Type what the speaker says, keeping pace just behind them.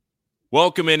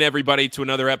Welcome in, everybody, to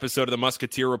another episode of the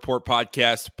Musketeer Report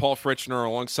podcast. Paul Fritschner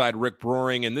alongside Rick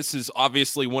Broering, and this is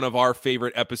obviously one of our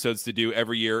favorite episodes to do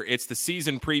every year. It's the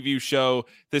season preview show,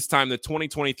 this time the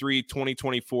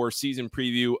 2023-2024 season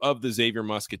preview of the Xavier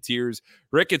Musketeers.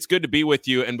 Rick, it's good to be with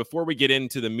you, and before we get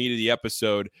into the meat of the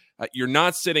episode, you're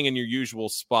not sitting in your usual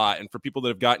spot, and for people that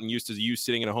have gotten used to you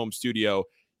sitting in a home studio,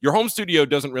 your home studio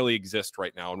doesn't really exist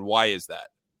right now, and why is that?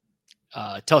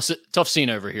 Tough scene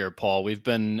over here, Paul. We've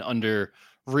been under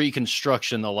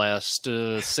reconstruction the last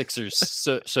 6 or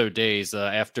so days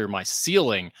after my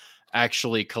ceiling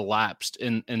actually collapsed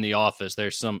in the office.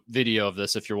 There's some video of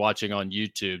this if you're watching on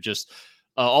YouTube. Just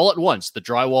all at once, the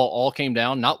drywall all came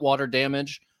down, not water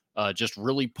damage, just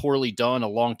really poorly done a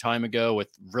long time ago with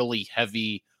really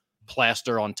heavy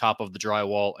plaster on top of the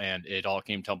drywall, and it all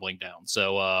came tumbling down.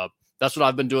 So that's what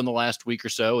I've been doing the last week or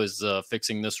so is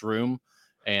fixing this room.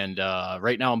 And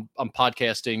right now I'm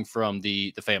podcasting from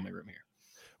the family room here.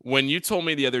 When you told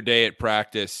me the other day at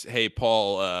practice, hey,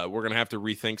 Paul, we're going to have to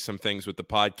rethink some things with the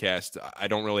podcast. I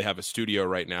don't really have a studio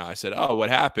right now. I said, oh,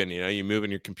 what happened? You know, you moving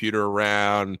your computer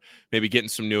around, maybe getting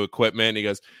some new equipment. He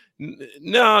goes,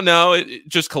 no, it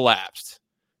just collapsed.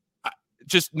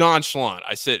 Just nonchalant.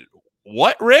 I said,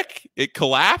 what, Rick? It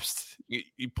collapsed?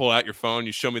 You pull out your phone.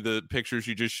 You show me the pictures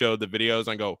you just showed, the videos.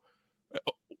 I go,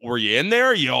 were you in there?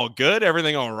 Are you all good?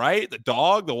 Everything all right? The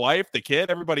dog, the wife, the kid,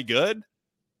 everybody good?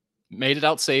 Made it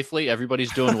out safely.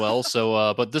 Everybody's doing well.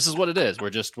 So, but this is what it is.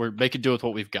 We're making do with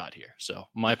what we've got here. So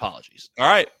my apologies. All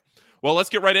right. Well,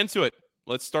 let's get right into it.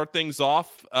 Let's start things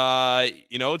off.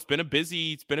 It's been a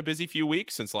busy few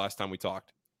weeks since the last time we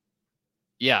talked.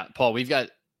 Yeah, Paul, we've got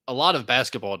a lot of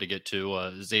basketball to get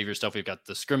to. Xavier stuff. We've got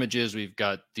the scrimmages. We've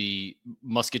got the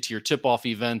Musketeer Tip-off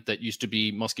event that used to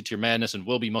be Musketeer Madness and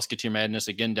will be Musketeer Madness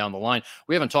again down the line.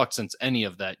 We haven't talked since any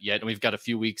of that yet, and we've got a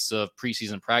few weeks of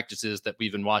preseason practices that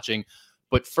we've been watching.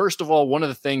 But first of all, one of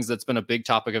the things that's been a big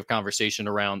topic of conversation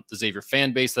around the Xavier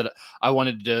fan base that I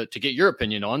wanted to get your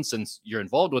opinion on, since you're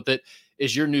involved with it,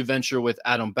 is your new venture with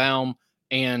Adam Baum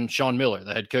and Sean Miller,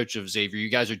 the head coach of Xavier. You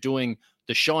guys are doing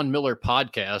the Sean Miller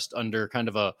podcast under kind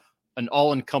of an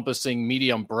all-encompassing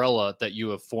media umbrella that you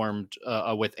have formed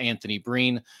with Anthony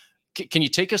Breen. Can you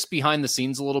take us behind the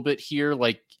scenes a little bit here?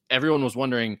 Like, everyone was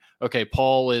wondering, okay,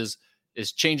 Paul is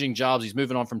changing jobs. He's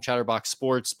moving on from Chatterbox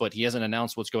Sports, but he hasn't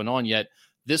announced what's going on yet.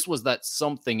 This was that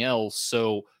something else.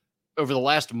 So over the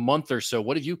last month or so,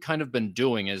 what have you kind of been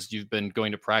doing as you've been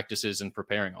going to practices and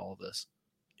preparing all of this?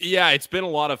 Yeah, it's been a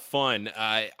lot of fun.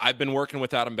 I've been working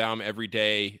with Adam Baum every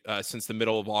day since the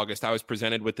middle of August. I was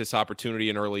presented with this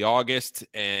opportunity in early August,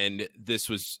 and this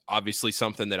was obviously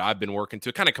something that I've been working to.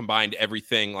 It kind of combined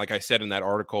everything, like I said in that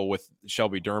article with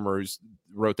Shelby Dermer, who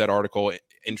wrote that article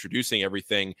introducing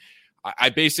everything.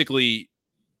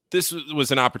 This was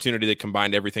an opportunity that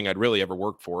combined everything I'd really ever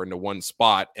worked for into one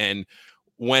spot. And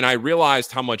when I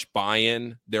realized how much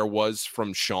buy-in there was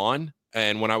from Sean,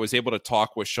 and when I was able to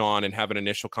talk with Sean and have an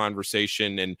initial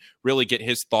conversation and really get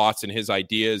his thoughts and his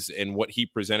ideas and what he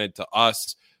presented to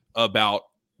us about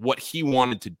what he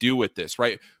wanted to do with this,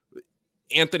 right?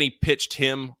 Anthony pitched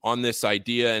him on this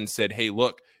idea and said, hey,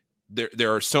 look,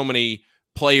 there are so many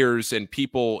players and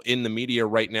people in the media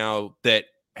right now that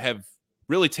have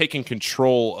really taken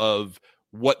control of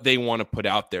what they want to put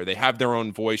out there. They have their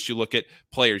own voice. You look at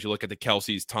players, you look at the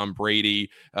Kelseys, Tom Brady,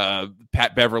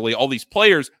 Pat Beverly, all these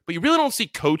players, but you really don't see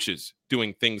coaches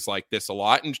doing things like this a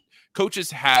lot. And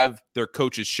coaches have their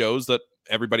coaches shows that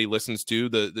everybody listens to,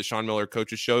 the Sean Miller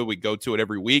coaches show. We go to it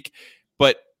every week,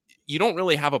 but you don't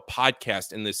really have a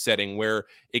podcast in this setting where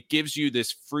it gives you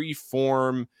this free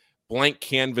form, blank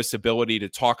canvas ability to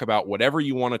talk about whatever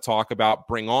you want to talk about,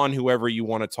 bring on whoever you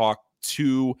want to talk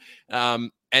to.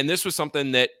 And this was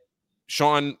something that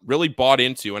Sean really bought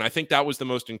into. And I think that was the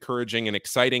most encouraging and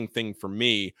exciting thing for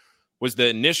me was the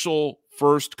initial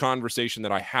first conversation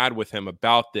that I had with him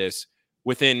about this.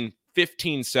 Within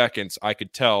 15 seconds, I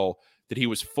could tell that he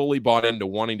was fully bought into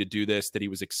wanting to do this, that he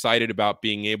was excited about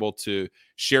being able to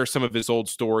share some of his old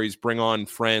stories, bring on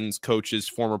friends, coaches,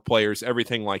 former players,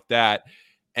 everything like that.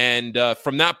 And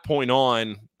from that point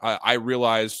on, I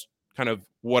realized kind of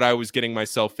what I was getting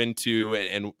myself into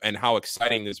and how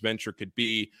exciting this venture could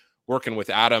be. Working with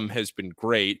Adam has been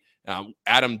great.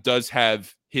 Adam does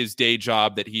have his day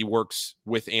job that he works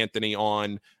with Anthony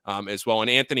on as well. And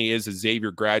Anthony is a Xavier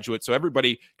graduate, so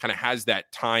everybody kind of has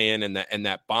that tie-in and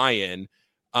that buy-in.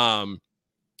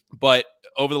 But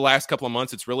over the last couple of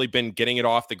months, it's really been getting it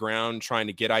off the ground, trying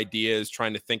to get ideas,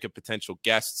 trying to think of potential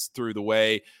guests through the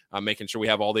way, making sure we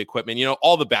have all the equipment,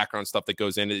 all the background stuff that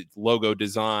goes into logo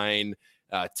design,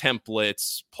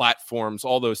 templates, platforms,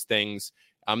 all those things.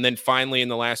 Then finally in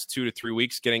the last 2 to 3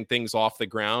 weeks, getting things off the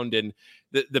ground. And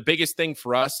the biggest thing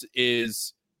for us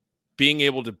is being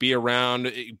able to be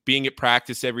around, being at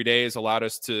practice every day has allowed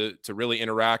us to really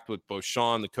interact with both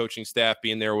Sean, the coaching staff,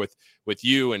 being there with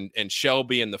you and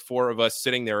Shelby and the four of us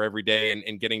sitting there every day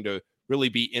and getting to really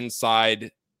be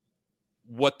inside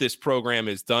what this program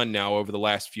has done now over the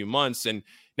last few months. And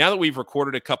now that we've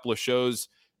recorded a couple of shows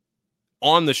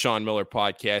on the Sean Miller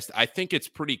podcast, I think it's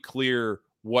pretty clear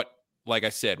what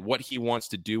he wants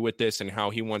to do with this and how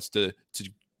he wants to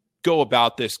go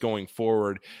about this going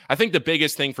forward. I think the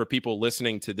biggest thing for people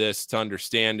listening to this to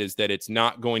understand is that it's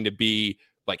not going to be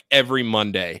like every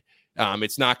Monday.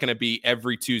 It's not going to be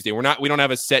every Tuesday. We don't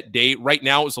have a set date right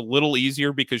now. It's a little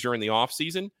easier because you're in the off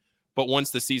season, but once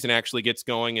the season actually gets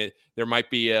going, there might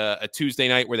be a Tuesday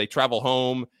night where they travel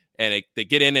home and they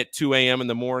get in at 2 a.m. in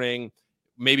the morning.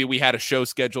 Maybe we had a show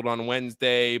scheduled on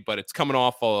Wednesday, but it's coming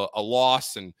off a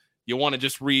loss and you want to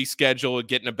just reschedule,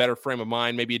 get in a better frame of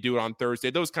mind. Maybe you do it on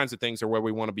Thursday. Those kinds of things are where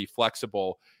we want to be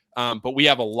flexible. But we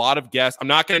have a lot of guests. I'm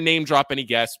not going to name drop any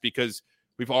guests because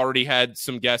we've already had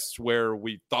some guests where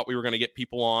we thought we were going to get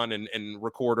people on and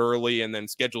record early and then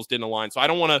schedules didn't align. So I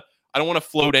don't want to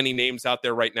float any names out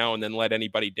there right now and then let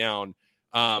anybody down.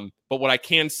 But what I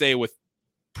can say with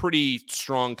pretty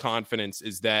strong confidence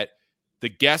is that the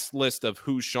guest list of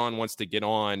who Sean wants to get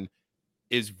on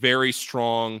is very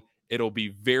strong. It'll be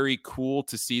very cool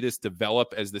to see this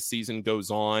develop as the season goes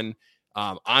on.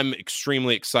 I'm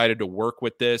extremely excited to work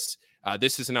with this.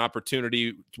 This is an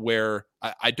opportunity where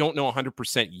I don't know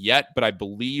 100% yet, but I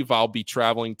believe I'll be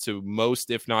traveling to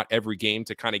most, if not every game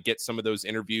to kind of get some of those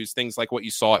interviews, things like what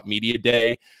you saw at Media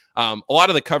Day. A lot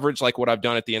of the coverage, like what I've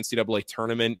done at the NCAA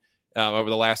tournament over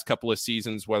the last couple of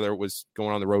seasons, whether it was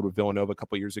going on the road with Villanova a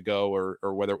couple of years ago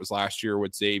or whether it was last year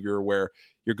with Xavier, where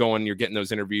you're getting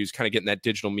those interviews, kind of getting that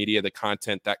digital media, the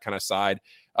content, that kind of side.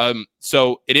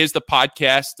 So it is the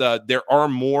podcast. There are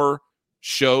more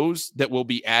shows that will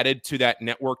be added to that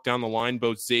network down the line,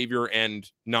 both Xavier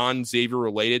and non-Xavier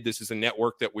related. This is a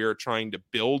network that we are trying to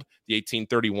build, the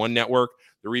 1831 network.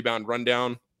 The Rebound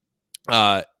Rundown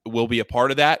will be a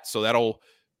part of that. So that'll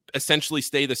essentially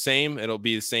stay the same. It'll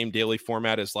be the same daily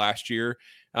format as last year.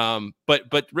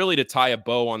 But really to tie a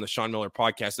bow on the Sean Miller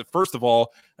podcast, first of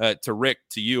all, to Rick,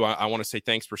 to you, I want to say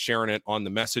thanks for sharing it on the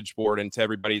message board, and to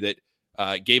everybody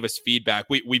that gave us feedback.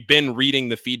 We've been reading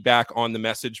the feedback on the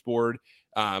message board.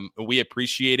 We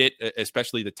appreciate it,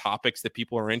 especially the topics that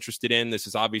people are interested in. This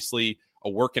is obviously a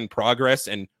work in progress,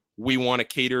 and we want to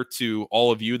cater to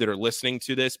all of you that are listening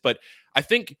to this. But I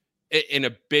think in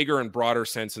a bigger and broader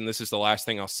sense, and this is the last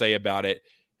thing I'll say about it,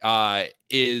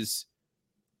 is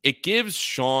it gives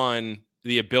Sean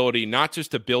the ability not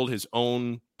just to build his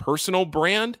own personal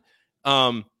brand,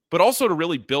 but also to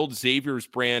really build Xavier's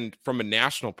brand from a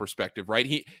national perspective, right?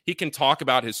 He can talk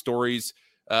about his stories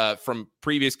from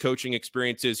previous coaching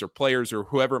experiences or players or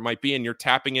whoever it might be, and you're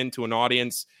tapping into an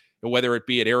audience, whether it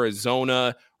be at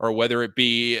Arizona or whether it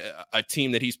be a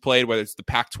team that he's played, whether it's the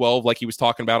Pac-12, like he was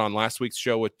talking about on last week's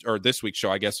show or this week's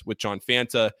show, I guess, with John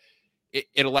Fanta.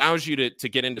 It allows you to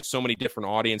get into so many different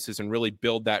audiences and really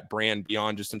build that brand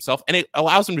beyond just himself. And it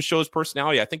allows him to show his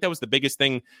personality. I think that was the biggest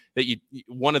thing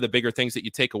one of the bigger things that you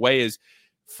take away is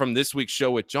from this week's show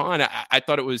with John. I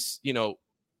thought it was,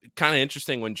 kind of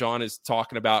interesting when John is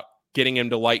talking about getting him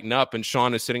to lighten up and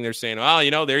Sean is sitting there saying,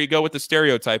 oh, there you go with the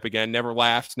stereotype again, never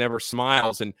laughs, never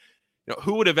smiles. And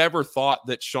who would have ever thought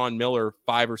that Sean Miller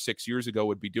 5 or 6 years ago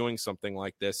would be doing something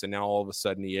like this? And now all of a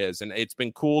sudden he is. And it's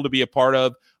been cool to be a part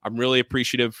of. I'm really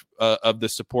appreciative of the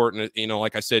support. And,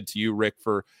 like I said to you, Rick,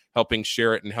 for helping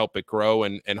share it and help it grow.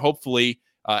 And hopefully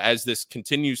as this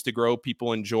continues to grow,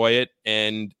 people enjoy it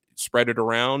and spread it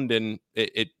around. And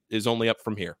it is only up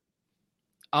from here.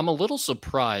 I'm a little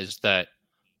surprised that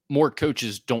more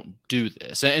coaches don't do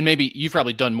this. And maybe you've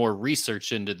probably done more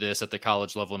research into this at the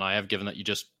college level than I have, given that you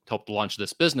just helped launch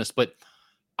this business. But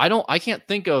I can't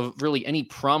think of really any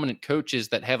prominent coaches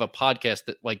that have a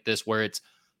podcast like this, where it's,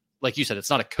 like you said, it's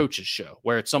not a coach's show,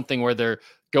 where it's something where they're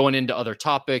going into other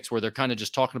topics, where they're kind of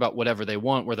just talking about whatever they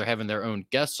want, where they're having their own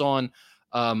guests on.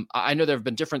 I know there have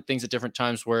been different things at different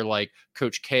times where, like,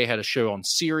 Coach K had a show on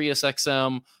Sirius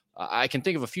XM. I can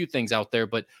think of a few things out there,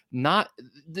 but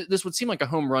this would seem like a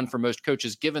home run for most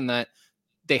coaches, given that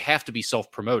they have to be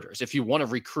self-promoters. If you want to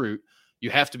recruit, you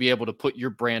have to be able to put your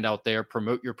brand out there,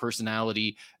 promote your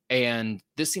personality. And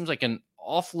this seems like an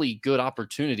awfully good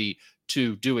opportunity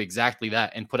to do exactly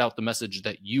that and put out the message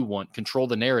that you want, control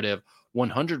the narrative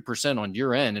 100% on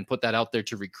your end and put that out there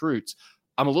to recruits.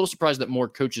 I'm a little surprised that more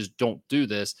coaches don't do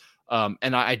this.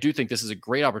 And I do think this is a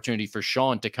great opportunity for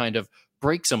Sean to kind of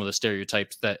break some of the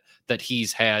stereotypes that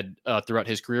he's had throughout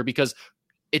his career, because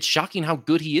it's shocking how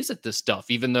good he is at this stuff,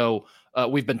 even though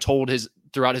we've been told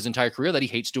throughout his entire career that he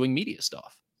hates doing media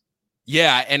stuff.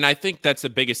 Yeah, and I think that's the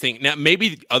biggest thing. Now,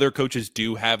 maybe other coaches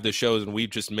do have the shows and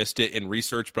we've just missed it in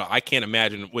research, but I can't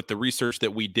imagine with the research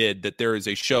that we did that there is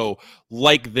a show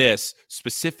like this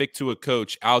specific to a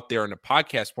coach out there in a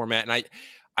podcast format. And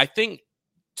I think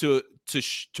to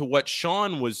what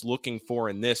Sean was looking for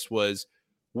in this was,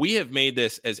 we have made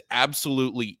this as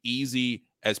absolutely easy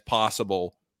as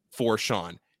possible for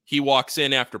Sean. He walks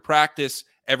in after practice,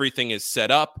 everything is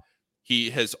set up.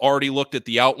 He has already looked at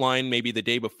the outline maybe the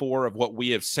day before of what we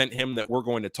have sent him that we're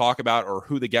going to talk about or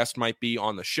who the guest might be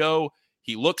on the show.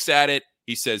 He looks at it.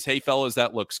 He says, hey, fellas,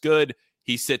 that looks good.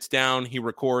 He sits down. He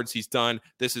records. He's done.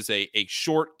 This is a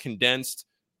short, condensed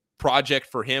project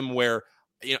for him where,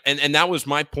 and that was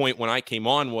my point when I came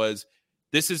on, was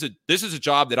this is a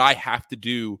job that I have to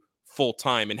do full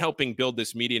time, and helping build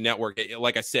this media network.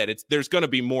 Like I said, there's going to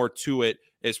be more to it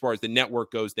as far as the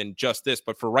network goes than just this.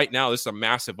 But for right now, this is a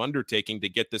massive undertaking to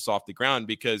get this off the ground,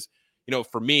 because,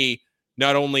 for me,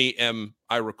 not only am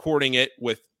I recording it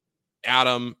with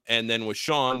Adam and then with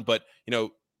Sean, but,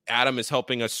 Adam is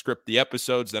helping us script the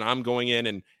episodes. Then I'm going in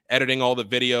and editing all the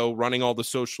video, running all the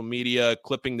social media,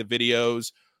 clipping the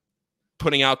videos,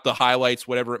 putting out the highlights,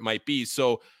 whatever it might be.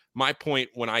 So my point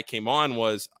when I came on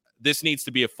was, this needs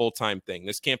to be a full-time thing.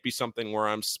 This can't be something where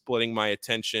I'm splitting my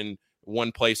attention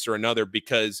one place or another,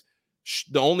 because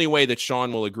the only way that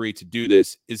Sean will agree to do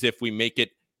this is if we make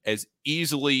it as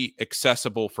easily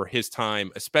accessible for his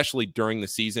time, especially during the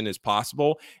season, as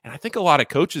possible. And I think a lot of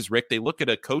coaches, Rick, they look at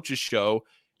a coach's show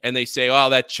and they say, oh,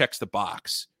 that checks the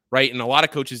box, right? And a lot of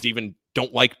coaches even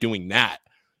don't like doing that.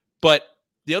 But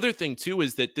the other thing, too,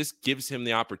 is that this gives him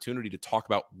the opportunity to talk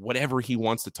about whatever he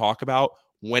wants to talk about,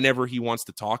 whenever he wants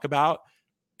to talk about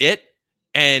it.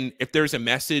 And if there's a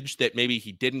message that maybe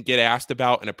he didn't get asked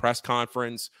about in a press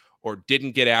conference or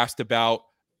didn't get asked about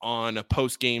on a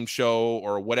post-game show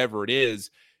or whatever it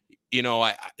is,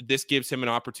 this gives him an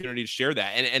opportunity to share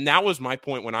that. And that was my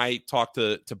point when I talked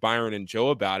to Byron and Joe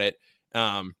about it.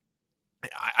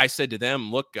 I said to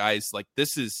them, look, guys, like,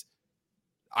 this is,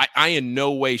 I in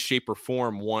no way, shape, or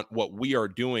form want what we are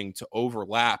doing to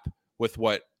overlap with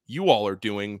what you all are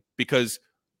doing, because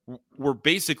we're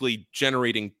basically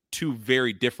generating two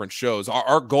very different shows.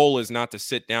 Our goal is not to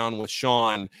sit down with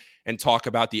Sean and talk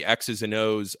about the X's and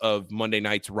O's of Monday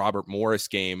night's Robert Morris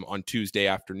game on Tuesday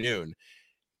afternoon.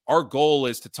 Our goal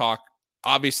is to talk,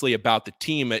 obviously, about the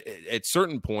team at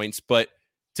certain points, but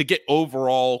to get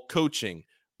overall coaching,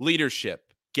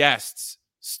 leadership, guests,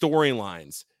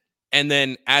 storylines. And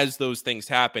then as those things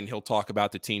happen, he'll talk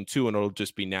about the team too, and it'll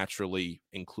just be naturally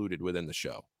included within the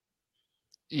show.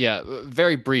 Yeah,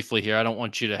 very briefly here. I don't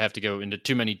want you to have to go into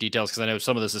too many details, because I know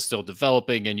some of this is still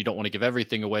developing and you don't want to give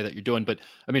everything away that you're doing. But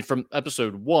I mean, from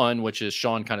episode 1, which is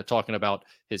Sean kind of talking about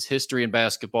his history in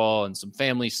basketball and some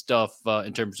family stuff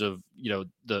in terms of,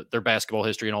 their basketball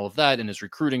history and all of that, and his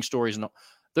recruiting stories and all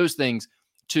those things,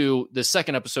 to the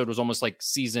second episode was almost like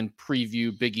season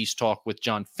preview, Big East talk with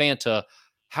John Fanta.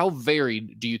 How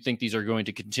varied do you think these are going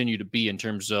to continue to be in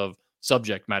terms of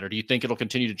subject matter? Do you think it'll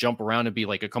continue to jump around and be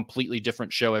like a completely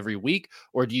different show every week?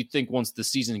 Or do you think once the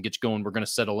season gets going, we're going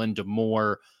to settle into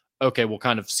more, okay, we'll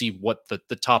kind of see what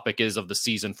the topic is of the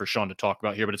season for Sean to talk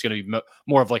about here, but it's going to be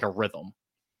more of like a rhythm?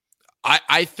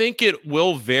 I think it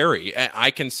will vary.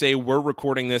 I can say we're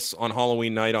recording this on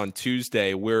Halloween night on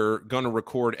Tuesday. We're going to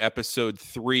record episode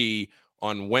 3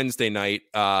 on Wednesday night,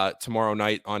 tomorrow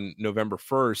night on November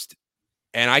 1st.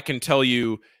 And I can tell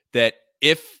you that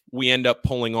if we end up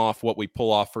pulling off what we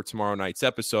pull off for tomorrow night's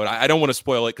episode, I don't want to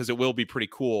spoil it because it will be pretty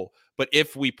cool. But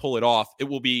if we pull it off, it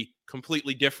will be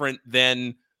completely different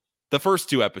than the first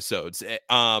 2 episodes.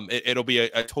 It'll be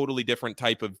a totally different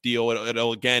type of deal.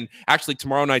 It'll again, actually,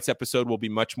 tomorrow night's episode will be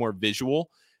much more visual.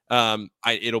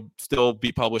 It'll still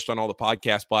be published on all the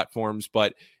podcast platforms,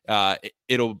 but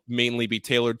it'll mainly be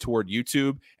tailored toward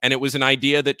YouTube. And it was an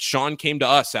idea that Sean came to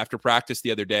us after practice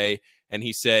the other day, and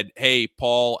he said, hey,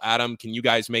 Paul, Adam, can you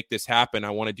guys make this happen? I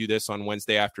want to do this on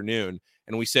Wednesday afternoon.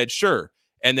 And we said, sure.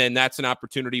 And then that's an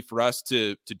opportunity for us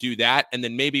to do that. And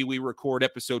then maybe we record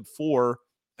episode 4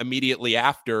 immediately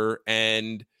after.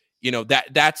 And,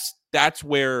 that's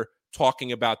where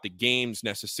talking about the games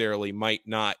necessarily might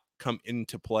not come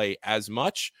into play as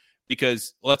much,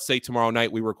 because let's say tomorrow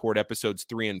night we record episodes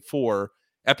 3 and 4.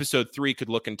 Episode 3 could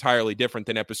look entirely different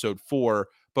than episode 4.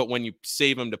 But when you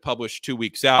save them to publish 2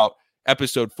 weeks out,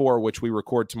 episode 4, which we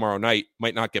record tomorrow night,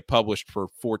 might not get published for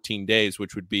 14 days,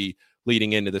 which would be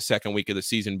leading into the second week of the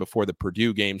season before the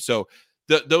Purdue game. So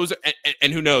those,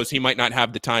 and who knows, he might not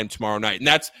have the time tomorrow night. And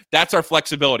that's our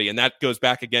flexibility. And that goes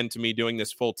back again to me doing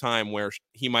this full time, where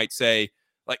he might say,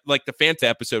 like the Fanta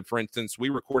episode, for instance, we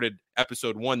recorded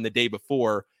episode 1 the day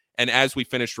before. And as we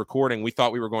finished recording, we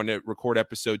thought we were going to record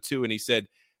episode 2. And he said,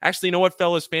 actually, you know what,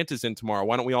 fellas, Fanta's in tomorrow.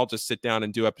 Why don't we all just sit down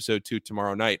and do episode 2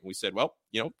 tomorrow night? And we said, well,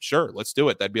 sure, let's do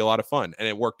it. That'd be a lot of fun. And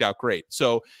it worked out great.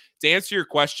 So to answer your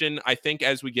question, I think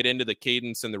as we get into the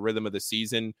cadence and the rhythm of the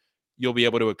season, you'll be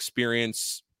able to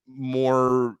experience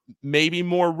maybe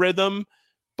more rhythm.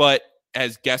 But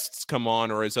as guests come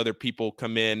on or as other people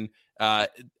come in,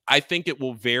 I think it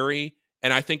will vary.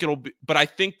 And I think but I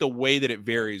think the way that it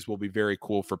varies will be very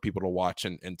cool for people to watch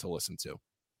and to listen to.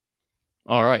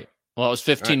 All right. Well, that was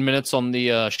 15 minutes on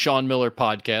the Sean Miller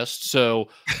podcast. So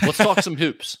let's talk some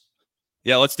hoops.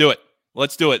 Yeah, let's do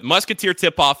it. Musketeer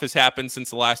Tip-off has happened since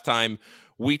the last time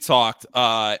we talked.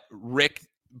 Rick,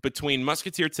 between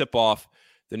Musketeer Tip-off,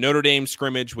 the Notre Dame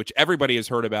scrimmage, which everybody has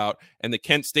heard about, and the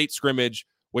Kent State scrimmage,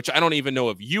 which I don't even know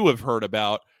if you have heard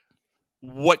about,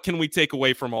 what can we take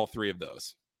away from all three of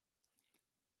those?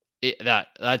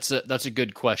 That's a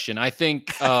good question. I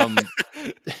think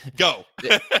go.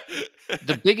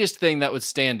 The biggest thing that would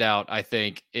stand out, I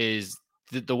think, is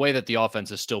the way that the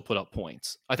offense has still put up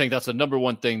points. I think that's the number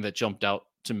one thing that jumped out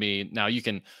to me. Now you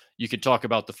can talk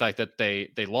about the fact that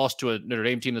they lost to a Notre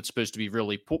Dame team that's supposed to be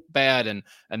really bad, and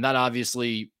that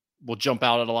obviously will jump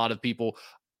out at a lot of people.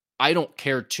 I don't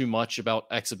care too much about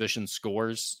exhibition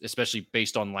scores, especially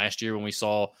based on last year when we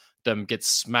saw them get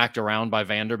smacked around by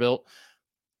Vanderbilt.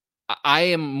 I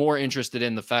am more interested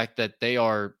in the fact that they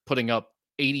are putting up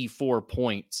 84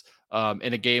 points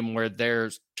in a game where they're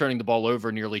turning the ball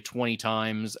over nearly 20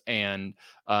 times and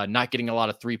not getting a lot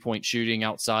of 3-point shooting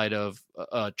outside of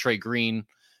Trey Green.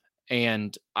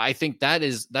 And I think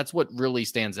that's what really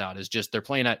stands out, is just they're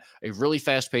playing at a really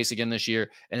fast pace again this year.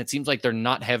 And it seems like they're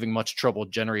not having much trouble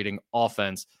generating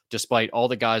offense, despite all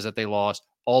the guys that they lost,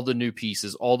 all the new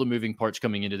pieces, all the moving parts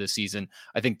coming into this season.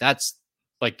 I think that's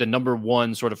like the number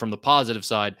one, sort of from the positive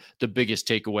side, the biggest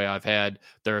takeaway I've had.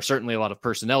 There are certainly a lot of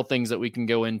personnel things that we can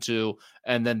go into.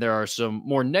 And then there are some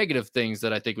more negative things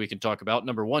that I think we can talk about.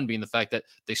 Number one being the fact that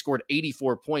they scored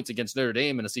 84 points against Notre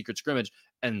Dame in a secret scrimmage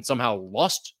and somehow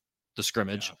lost the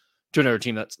scrimmage to another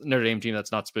team Notre Dame team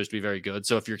that's not supposed to be very good.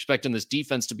 So if you're expecting this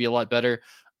defense to be a lot better,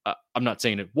 I'm not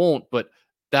saying it won't, but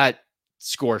that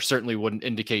score certainly wouldn't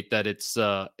indicate that it's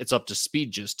up to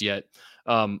speed just yet.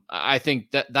 I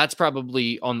think that's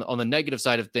probably on the negative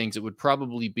side of things. It would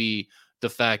probably be the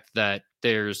fact that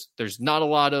there's not a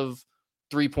lot of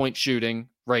 3-point shooting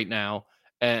right now,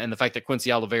 and the fact that Quincy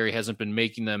Oliveri hasn't been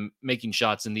making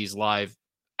shots in these live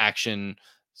action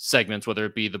segments, whether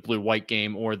it be the blue-white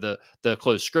game or the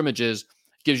close scrimmages,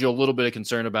 gives you a little bit of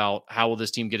concern about how will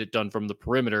this team get it done from the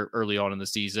perimeter early on in the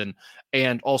season.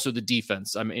 And also the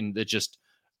defense. I mean, it just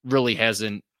really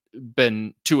hasn't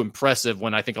been too impressive,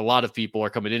 when I think a lot of people are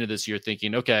coming into this year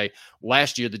thinking, okay,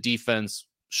 last year the defense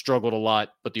struggled a lot,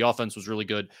 but the offense was really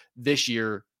good. This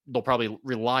year, they'll probably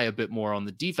rely a bit more on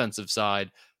the defensive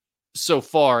side so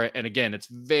far. And again, it's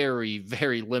very,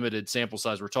 very limited sample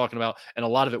size we're talking about. And a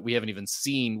lot of it we haven't even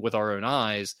seen with our own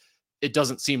eyes. It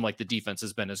doesn't seem like the defense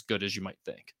has been as good as you might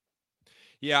think.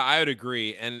 Yeah, I would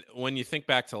agree. And when you think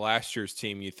back to last year's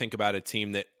team, you think about a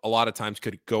team that a lot of times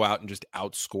could go out and just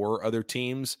outscore other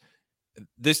teams.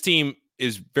 This team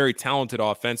is very talented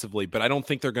offensively, but I don't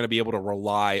think they're going to be able to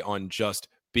rely on just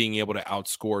being able to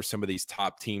outscore some of these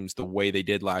top teams the way they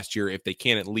did last year if they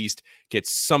can't at least get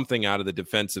something out of the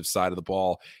defensive side of the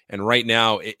ball. And right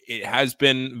now, it has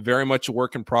been very much a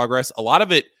work in progress. A lot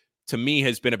of it, to me,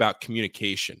 has been about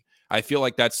communication. I feel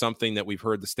like that's something that we've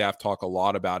heard the staff talk a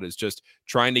lot about, is just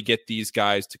trying to get these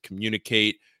guys to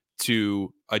communicate,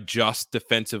 to adjust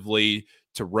defensively,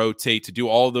 to rotate, to do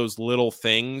all those little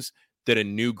things that a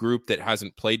new group that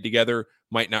hasn't played together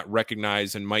might not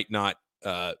recognize and might not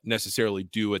necessarily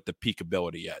do at the peak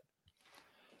ability yet.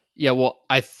 Yeah, well,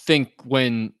 I think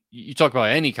when you talk about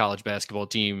any college basketball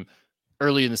team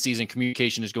early in the season,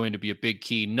 communication is going to be a big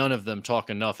key. None of them talk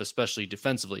enough, especially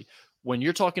defensively. When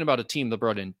you're talking about a team that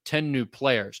brought in 10 new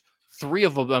players, 3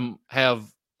 of them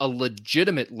have a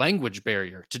legitimate language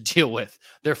barrier to deal with.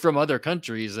 They're from other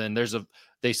countries, and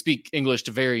they speak English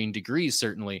to varying degrees,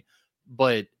 certainly.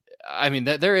 But I mean,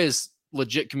 there is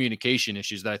legit communication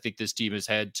issues that I think this team has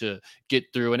had to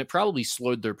get through, and it probably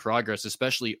slowed their progress,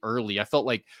 especially early. I felt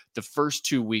like the first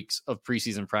 2 weeks of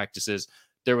preseason practices,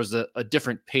 there was a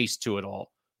different pace to it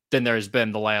all than there has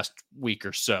been the last week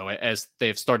or so, as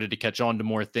they've started to catch on to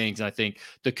more things. And I think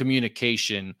the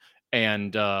communication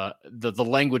and the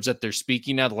language that they're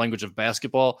speaking now, the language of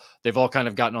basketball, they've all kind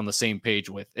of gotten on the same page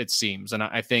with, it seems. And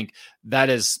I think that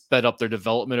has sped up their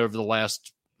development over the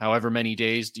last however many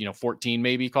days, 14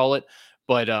 maybe, call it.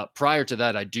 But prior to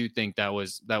that, I do think that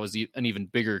was an even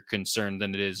bigger concern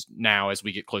than it is now as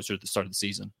we get closer to the start of the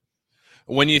season.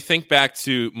 When you think back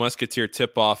to Musketeer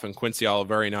Tip-off and Quincy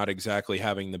Oliveri not exactly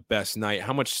having the best night,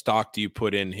 how much stock do you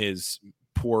put in his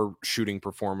poor shooting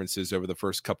performances over the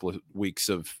first couple of weeks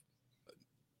of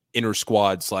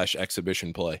inter-squad /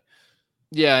 exhibition play?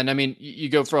 Yeah, and I mean, you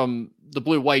go from the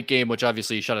blue-white game, which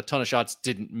obviously he shot a ton of shots,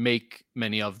 didn't make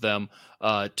many of them,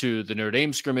 to the Notre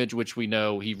Dame scrimmage, which we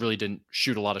know he really didn't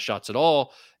shoot a lot of shots at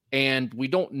all. And we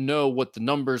don't know what the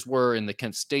numbers were in the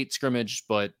Kent State scrimmage,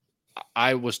 but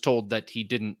I was told that he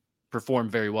didn't perform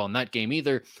very well in that game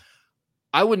either.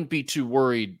 I wouldn't be too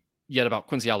worried yet about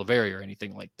Quincy Oliveri or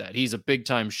anything like that. He's a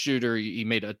big-time shooter. He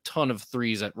made a ton of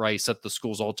threes at Rice, set the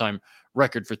school's all-time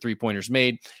record for three-pointers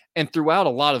made. And throughout a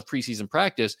lot of preseason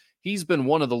practice, he's been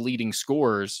one of the leading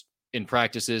scorers in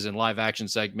practices and live action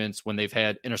segments when they've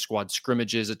had inter-squad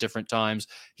scrimmages at different times.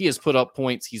 He has put up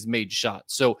points. He's made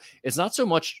shots. So it's not so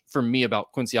much for me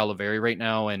about Quincy Oliveri right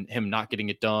now and him not getting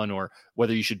it done or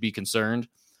whether you should be concerned.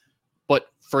 But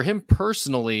for him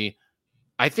personally,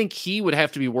 I think he would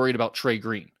have to be worried about Trey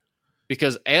Green,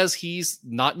 because as he's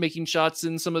not making shots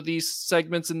in some of these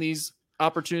segments and these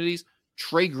opportunities,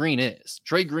 Trey Green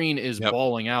is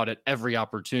balling out at every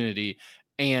opportunity.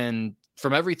 And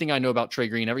from everything I know about Trey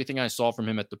Green, everything I saw from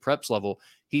him at the preps level,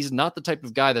 he's not the type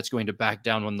of guy that's going to back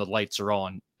down when the lights are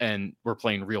on and we're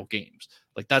playing real games.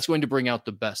 Like, that's going to bring out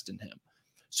the best in him.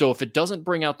 So if it doesn't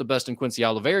bring out the best in Quincy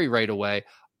Oliveri right away,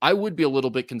 I would be a little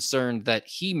bit concerned that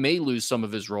he may lose some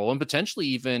of his role and potentially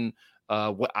even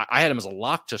what I had him as a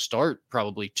lock to start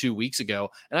probably 2 weeks ago.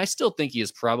 And I still think he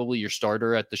is probably your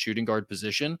starter at the shooting guard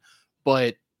position.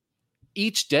 But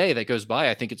each day that goes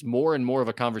by, I think it's more and more of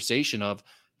a conversation of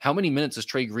how many minutes is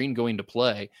Trey Green going to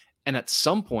play? And at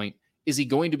some point, is he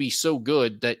going to be so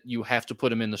good that you have to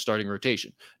put him in the starting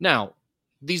rotation? Now,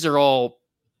 these are all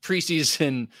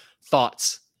preseason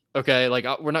thoughts. Okay, like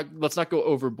let's not go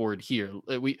overboard here.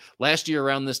 Last year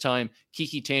around this time,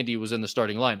 Kiki Tandy was in the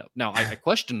starting lineup. Now, I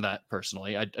questioned that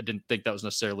personally. I didn't think that was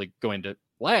necessarily going to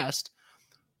last,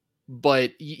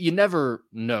 but you never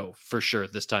know for sure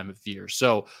this time of year.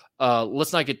 So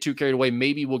let's not get too carried away.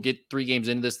 Maybe we'll get 3 games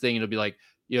into this thing and it'll be like,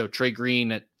 Trey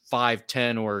Green at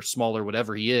 5'10" or smaller,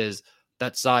 whatever he is,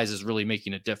 that size is really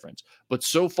making a difference. But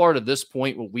so far to this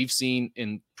point, what we've seen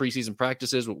in preseason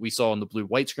practices, what we saw in the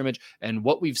blue-white scrimmage, and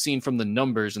what we've seen from the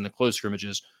numbers in the close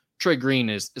scrimmages, Trey Green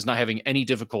is not having any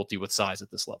difficulty with size at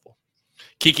this level.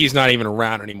 Kiki's not even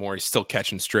around anymore. He's still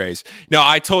catching strays. No,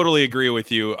 I totally agree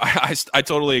with you. I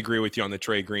totally agree with you on the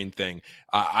Trey Green thing.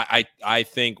 I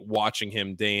think watching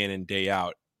him day in and day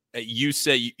out, you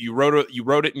said you wrote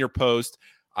it in your post.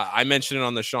 I mentioned it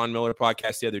on the Sean Miller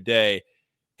podcast the other day.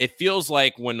 It feels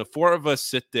like when the 4 of us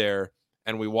sit there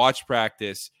and we watch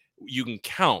practice, you can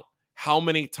count how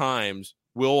many times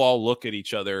we'll all look at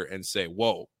each other and say,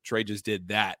 whoa, Trey just did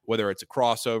that. Whether it's a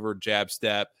crossover, jab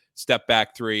step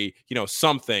back 3,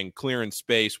 something, clearing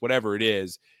space, whatever it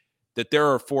is, that there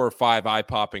are 4 or 5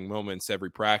 eye-popping moments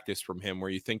every practice from him where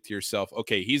you think to yourself,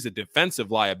 okay, he's a defensive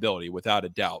liability without a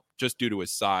doubt, just due to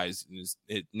his size.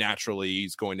 Naturally,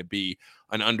 he's going to be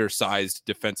an undersized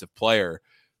defensive player.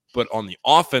 But on the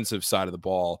offensive side of the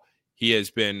ball, he has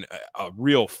been a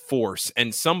real force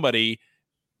and somebody,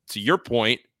 to your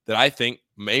point, that I think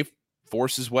may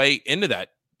force his way into that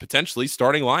potentially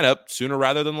starting lineup sooner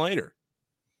rather than later.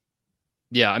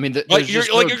 Yeah, I mean,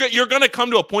 you're going to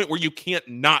come to a point where you can't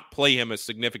not play him a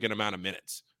significant amount of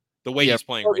minutes the way he's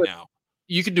playing right now.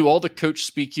 You can do all the coach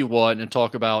speak you want and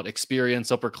talk about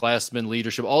experience, upperclassmen,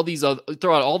 leadership, all these other,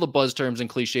 throw out all the buzz terms and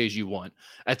cliches you want.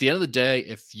 At the end of the day,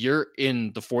 if you're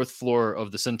in the 4th floor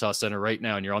of the Cintas Center right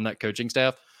now and you're on that coaching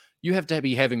staff, you have to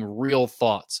be having real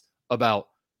thoughts about,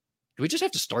 do we just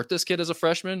have to start this kid as a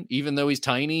freshman, even though he's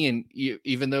tiny and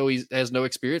even though he has no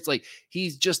experience? Like,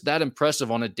 he's just that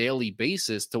impressive on a daily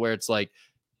basis to where it's like,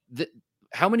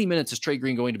 how many minutes is Trey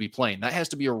Green going to be playing? That has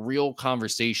to be a real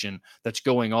conversation that's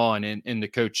going on in the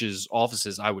coaches'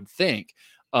 offices, I would think.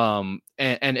 And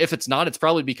if it's not, it's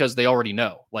probably because they already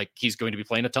know, like, he's going to be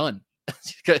playing a ton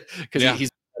because he's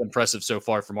impressive so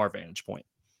far from our vantage point.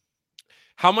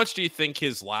 How much do you think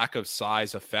his lack of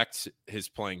size affects his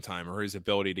playing time or his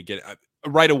ability to get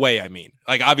right away? I mean,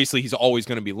 like, obviously he's always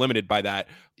going to be limited by that,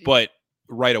 but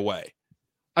right away.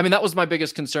 I mean, that was my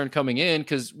biggest concern coming in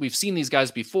because we've seen these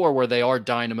guys before where they are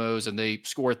dynamos and they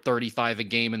score 35 a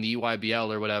game in the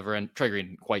EYBL or whatever. And Trey Green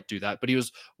didn't quite do that, but he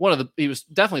was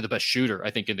definitely the best shooter,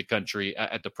 I think, in the country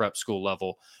at the prep school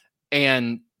level.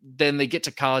 And then they get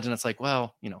to college and it's like,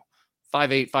 well,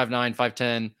 5'8", 5'9",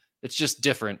 5'10". It's just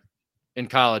different in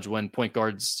college when point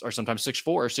guards are sometimes 6'4"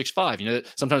 or 6'5".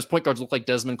 Sometimes point guards look like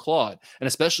Desmond Claude. And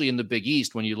especially in the Big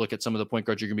East, when you look at some of the point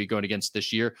guards you're going to be going against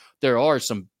this year, there are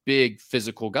some big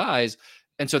physical guys.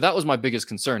 And so that was my biggest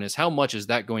concern, is how much is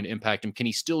that going to impact him? Can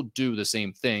he still do the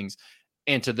same things?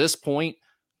 And to this point,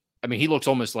 I mean, he looks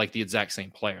almost like the exact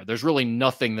same player. There's really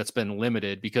nothing that's been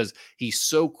limited because he's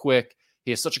so quick.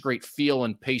 He has such a great feel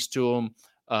and pace to him.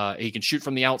 He can shoot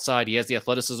from the outside. He has the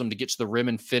athleticism to get to the rim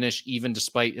and finish, even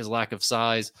despite his lack of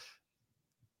size.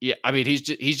 Yeah, I mean, he's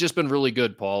just been really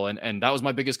good, Paul. And that was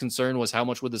my biggest concern, was how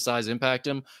much would the size impact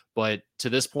him? But to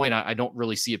this point, I don't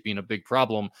really see it being a big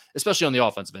problem, especially on the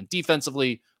offensive end.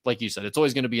 Defensively, like you said, it's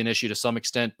always going to be an issue to some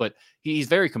extent, but he's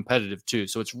very competitive too.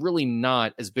 So it's really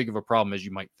not as big of a problem as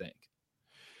you might think.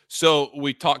 So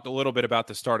we talked a little bit about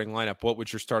the starting lineup. What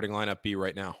would your starting lineup be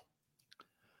right now?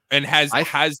 And has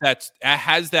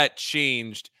that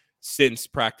changed since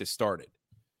practice started?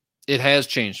 It has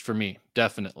changed for me,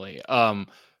 definitely.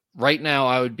 Right now,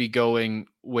 I would be going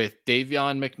with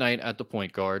Davion McKnight at the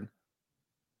point guard.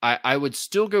 I would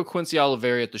still go Quincy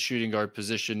Oliveri at the shooting guard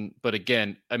position. But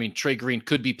again, I mean, Trey Green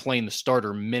could be playing the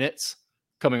starter minutes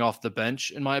coming off the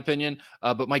bench, in my opinion.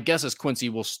 But my guess is Quincy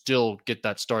will still get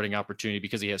that starting opportunity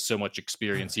because he has so much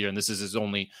experience here. And this is his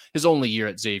only year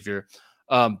at Xavier.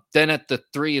 Then at the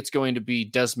 3, it's going to be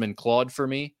Desmond Claude for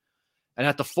me. And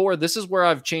at the 4, this is where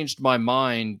I've changed my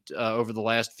mind over the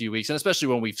last few weeks, and especially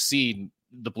when we've seen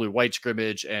the blue-white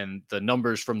scrimmage and the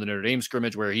numbers from the Notre Dame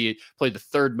scrimmage where he played the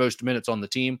 3rd most minutes on the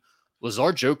team.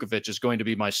 Lazar Djokovic is going to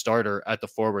be my starter at the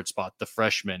forward spot, the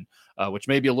freshman, which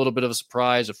may be a little bit of a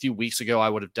surprise. A few weeks ago, I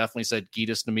would have definitely said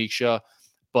Gitas Namiksha,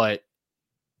 but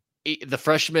the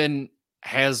freshman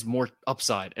has more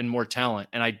upside and more talent.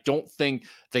 And I don't think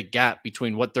the gap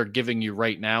between what they're giving you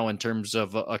right now in terms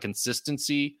of a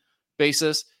consistency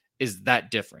basis is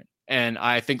that different. And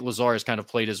I think Lazar has kind of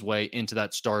played his way into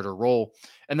that starter role.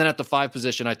 And then at the 5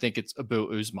 position, I think it's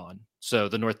Abu Usman. So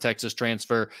the North Texas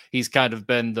transfer, he's kind of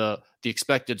been the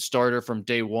expected starter from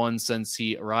day one since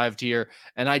he arrived here.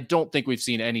 And I don't think we've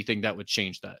seen anything that would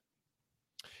change that.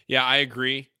 Yeah, I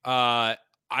agree. I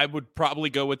would probably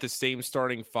go with the same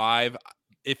starting 5.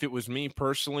 If it was me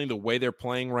personally, the way they're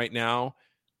playing right now,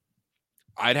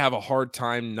 I'd have a hard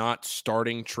time not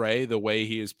starting Trey the way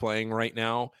he is playing right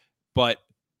now. But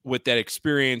with that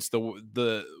experience,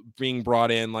 the being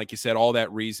brought in, like you said, all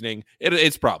that reasoning,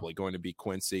 it's probably going to be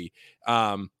Quincy.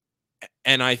 And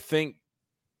I think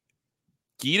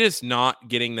Gitas not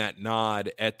getting that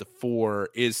nod at the 4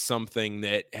 is something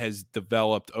that has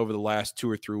developed over the last 2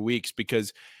 or 3 weeks,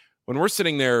 because when we're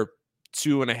sitting there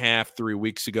 2.5, 3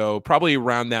 weeks ago, probably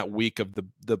around that week of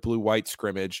the blue-white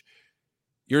scrimmage,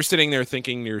 you're sitting there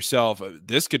thinking to yourself,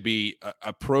 this could be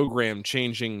a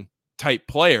program-changing type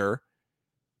player,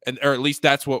 or at least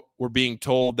that's what we're being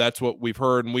told. That's what we've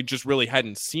heard, and we just really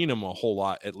hadn't seen him a whole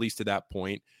lot, at least to that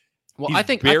point. Well, I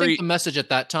think the message at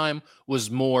that time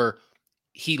was more,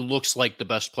 he looks like the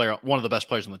best player, one of the best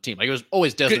players on the team. Like, it was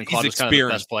always Desmond Claude was kind of the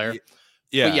best player.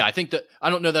 Yeah. But yeah, I think that, I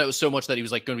don't know that it was so much that he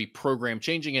was like going to be program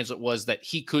changing as it was that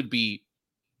he could be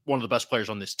one of the best players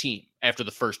on this team after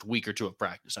the first week or 2 of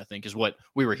practice, I think is what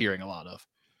we were hearing a lot of.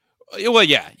 Well,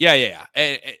 yeah.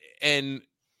 And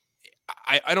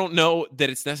I don't know that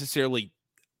it's necessarily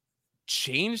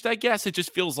changed, I guess. It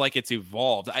just feels like it's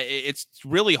evolved. It's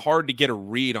really hard to get a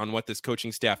read on what this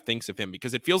coaching staff thinks of him,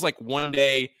 because it feels like one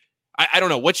day, I don't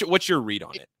know. What's your read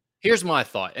on it? Here's my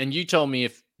thought, and you tell me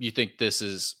if you think this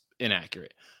is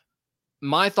inaccurate.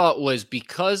 My thought was,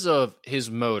 because of his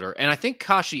motor, and I think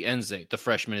Kashi Enze, the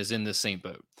freshman, is in the same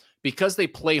boat, because they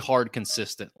play hard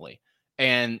consistently.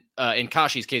 And in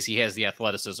Kashi's case, he has the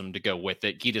athleticism to go with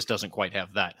it. Gitas doesn't quite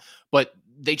have that. But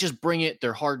they just bring it.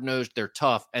 They're hard-nosed. They're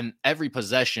tough. And every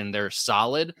possession, they're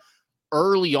solid.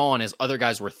 Early on, as other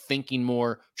guys were thinking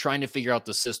more, trying to figure out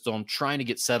the system, trying to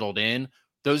get settled in,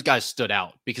 those guys stood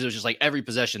out, because it was just like every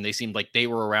possession, they seemed like they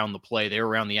were around the play. They were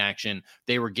around the action.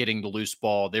 They were getting the loose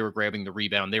ball. They were grabbing the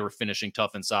rebound. They were finishing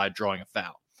tough inside, drawing a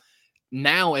foul.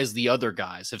 Now, as the other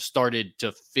guys have started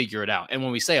to figure it out, and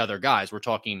when we say other guys, we're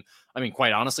talking, I mean,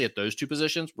 quite honestly, at those 2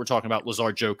 positions, we're talking about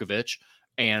Lazar Djokovic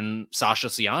and Sasha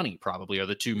Siani probably are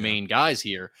the 2 main guys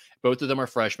here. Both of them are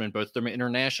freshmen. Both of them are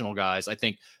international guys. I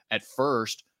think at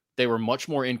first they were much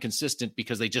more inconsistent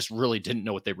because they just really didn't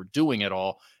know what they were doing at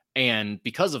all. And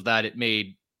because of that, it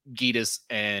made Gitas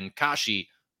and Kashi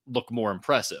look more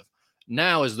impressive.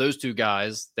 Now, as those two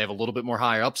guys, they have a little bit more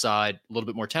higher upside, a little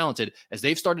bit more talented. As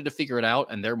they've started to figure it out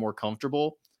and they're more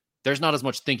comfortable, there's not as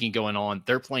much thinking going on.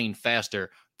 They're playing faster.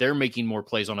 They're making more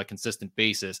plays on a consistent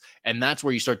basis. And that's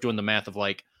where you start doing the math of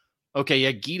like, okay,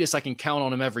 yeah, Gitas, I can count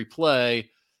on him every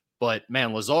play. But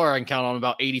man, Lazar, I can count on him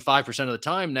about 85% of the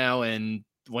time now. And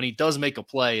when he does make a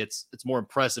play, it's more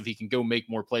impressive. He can go make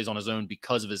more plays on his own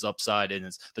because of his upside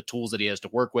and the tools that he has to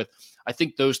work with. I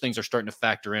think those things are starting to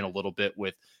factor in a little bit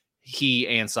with he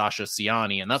and Sasha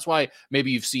Siani. And that's why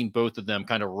maybe you've seen both of them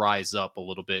kind of rise up a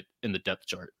little bit in the depth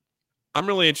chart. I'm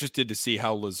really interested to see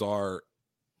how Lazar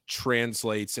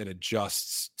translates and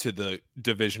adjusts to the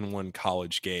Division I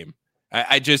college game.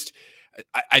 I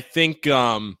think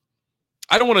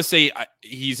I don't want to say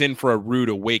he's in for a rude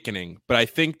awakening, but I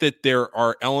think that there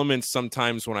are elements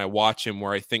sometimes when I watch him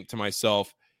where I think to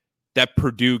myself, that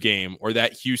Purdue game or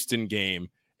that Houston game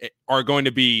are going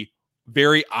to be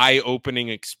very eye-opening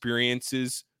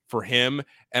experiences for him.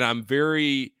 And I'm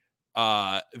very,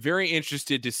 very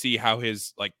interested to see how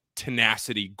his like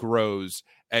tenacity grows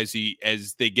as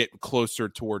they get closer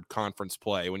toward conference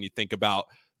play. When you think about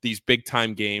these big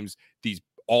time games, these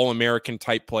All-American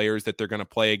type players that they're going to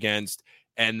play against,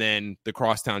 and then the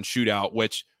crosstown shootout,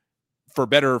 which for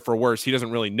better or for worse, he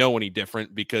doesn't really know any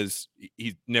different because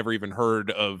he's never even heard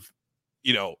of,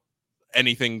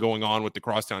 anything going on with the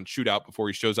crosstown shootout before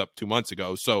he shows up 2 months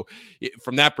ago. So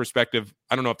from that perspective,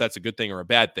 I don't know if that's a good thing or a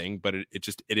bad thing, but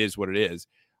it is what it is.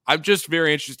 I'm just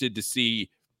very interested to see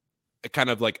kind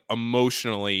of like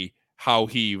emotionally how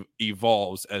he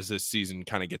evolves as this season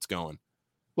kind of gets going.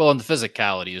 Well, and the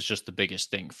physicality is just the biggest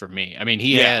thing for me. I mean,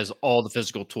 he has all the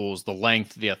physical tools, the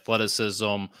length, the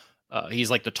athleticism.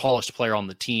 He's like the tallest player on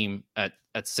the team at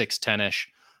 6'10"-ish.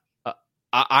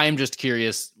 I am just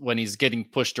curious when he's getting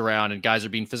pushed around and guys are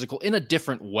being physical in a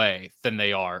different way than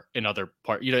they are in other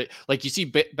parts. Like you see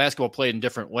basketball played in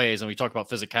different ways, and we talk about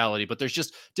physicality, but there's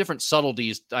just different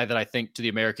subtleties that I think to the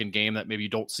American game that maybe you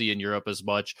don't see in Europe as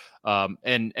much.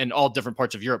 And all different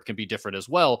parts of Europe can be different as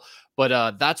well.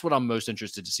 But that's what I'm most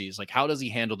interested to see is like, how does he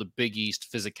handle the Big East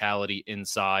physicality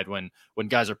inside when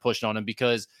guys are pushed on him?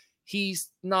 Because he's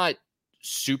not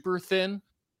super thin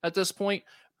at this point,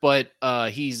 but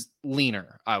he's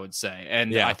leaner, I would say.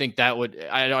 And I think I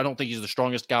don't think he's the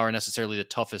strongest guy or necessarily the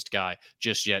toughest guy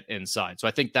just yet inside. So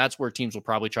I think that's where teams will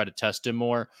probably try to test him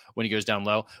more when he goes down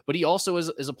low. But he also is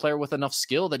a player with enough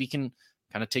skill that he can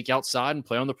kind of take outside and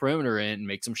play on the perimeter and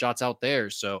make some shots out there.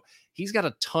 So he's got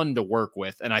a ton to work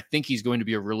with. And I think he's going to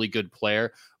be a really good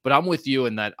player. But I'm with you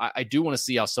in that I do want to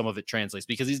see how some of it translates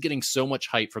because he's getting so much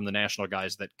hype from the national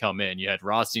guys that come in. You had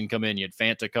Rothstein come in, you had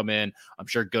Fanta come in. I'm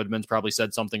sure Goodman's probably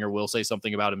said something or will say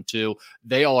something about him too.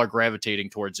 They all are gravitating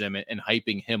towards him and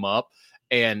hyping him up.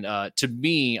 And to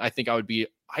me, I think I would be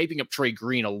hyping up Trey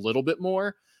Green a little bit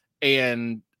more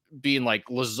and being like,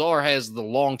 Lazar has the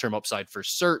long-term upside for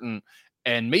certain.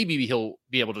 And maybe he'll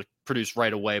be able to produce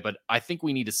right away, but I think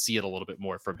we need to see it a little bit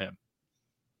more from him.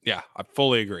 Yeah, I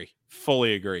fully agree.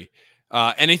 Fully agree.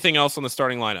 Anything else on the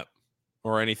starting lineup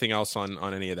or anything else on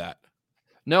any of that?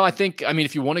 No,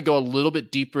 if you want to go a little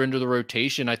bit deeper into the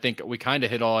rotation, I think we kind of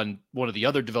hit on one of the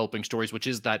other developing stories, which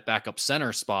is that backup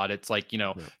center spot. It's like,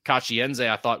 Kachienze,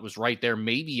 I thought was right there,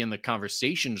 maybe in the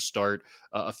conversation to start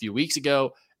a few weeks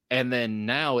ago. And then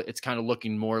now it's kind of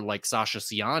looking more like Sasha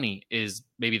Siani is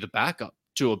maybe the backup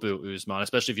to Abu Usman,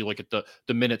 especially if you look at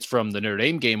the minutes from the Notre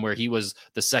Dame game where he was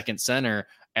the second center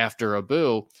after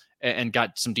Abu and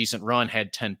got some decent run,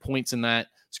 had 10 points in that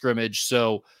scrimmage.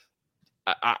 So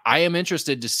I am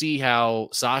interested to see how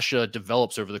Sasha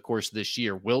develops over the course of this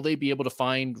year. Will they be able to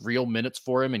find real minutes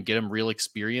for him and get him real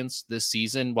experience this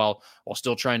season while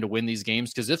still trying to win these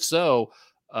games? Because if so,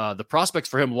 the prospects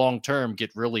for him long-term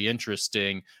get really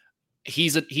interesting.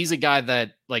 He's a guy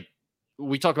that, like,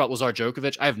 we talk about Lazar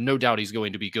Djokovic. I have no doubt he's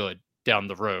going to be good down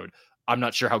the road. I'm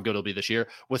not sure how good he'll be this year.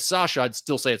 With Sasha, I'd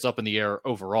still say it's up in the air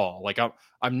overall. Like,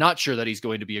 I'm not sure that he's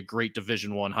going to be a great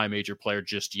Division I high major player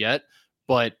just yet.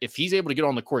 But if he's able to get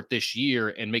on the court this year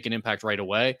and make an impact right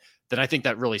away, then I think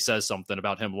that really says something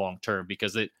about him long-term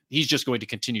because he's just going to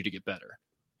continue to get better.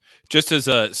 Just as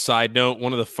a side note,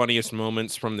 one of the funniest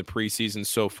moments from the preseason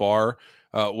so far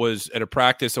was at a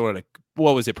practice.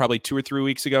 What was it? Probably 2 or 3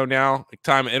 weeks ago now.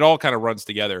 It all kind of runs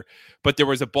together. But there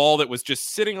was a ball that was just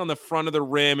sitting on the front of the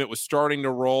rim. It was starting to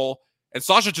roll, and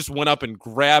Sasha just went up and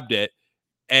grabbed it.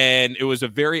 And it was a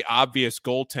very obvious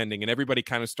goaltending, and everybody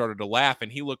kind of started to laugh. And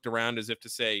he looked around as if to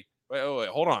say, wait,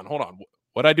 hold on.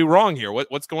 What'd I do wrong here?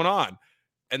 What's going on?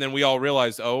 And then we all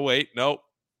realized, oh, wait, no,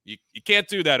 you can't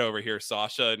do that over here,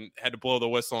 Sasha, and had to blow the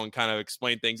whistle and kind of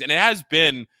explain things. And it has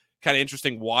been kind of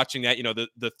interesting watching that,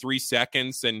 the 3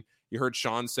 seconds. And you heard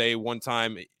Sean say one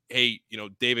time, hey,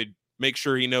 David, make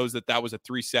sure he knows that was a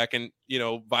 3-second,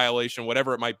 violation,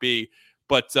 whatever it might be.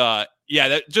 But that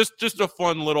just a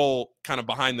fun little kind of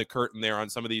behind the curtain there on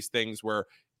some of these things where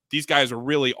these guys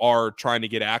really are trying to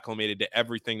get acclimated to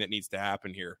everything that needs to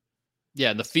happen here.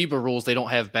 Yeah, and the FIBA rules, they don't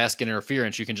have basket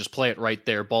interference. You can just play it right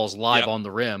there. Ball's live on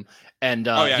the rim. And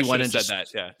he went and just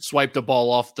swiped the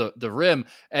ball off the rim.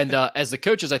 And as the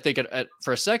coaches, I think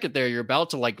for a second there, you're about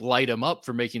to light him up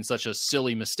for making such a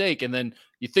silly mistake. And then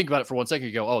you think about it for 1 second,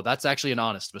 you go, oh, that's actually an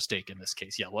honest mistake in this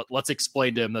case. Yeah, let's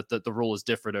explain to him that the rule is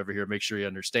different over here. Make sure he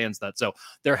understands that. So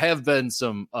there have been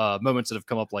some moments that have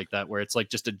come up like that where it's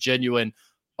just a genuine,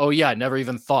 oh, yeah, I never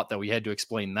even thought that we had to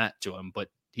explain that to him. But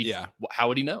how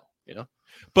would he know?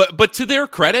 But to their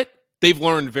credit, they've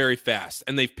learned very fast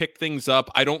and they've picked things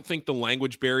up. I don't think the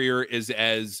language barrier is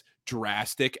as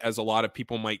drastic as a lot of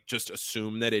people might just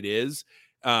assume that it is.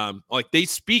 They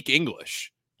speak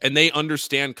English and they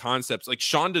understand concepts.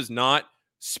 Sean does not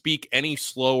speak any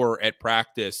slower at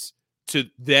practice to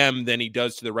them than he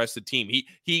does to the rest of the team.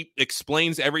 He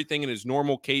explains everything in his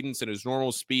normal cadence and his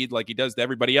normal speed like he does to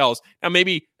everybody else. Now,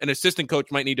 maybe an assistant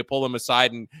coach might need to pull him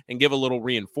aside and give a little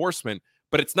reinforcement.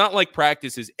 But it's not like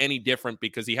practice is any different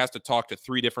because he has to talk to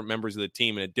 3 different members of the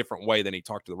team in a different way than he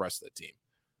talked to the rest of the team.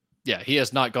 Yeah, he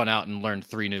has not gone out and learned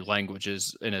 3 new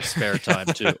languages in his spare time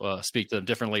to speak to them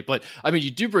differently. But, I mean,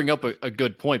 you do bring up a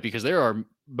good point because there are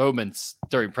moments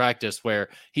during practice where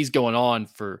he's going on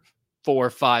for 4 or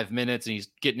 5 minutes and he's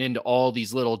getting into all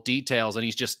these little details and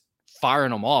he's just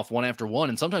firing them off one after one.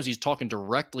 And sometimes he's talking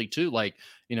directly to,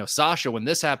 Sasha, when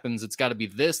this happens, it's got to be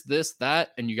this, that,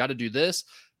 and you got to do this.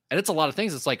 And it's a lot of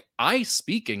things. It's I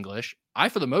speak English. I,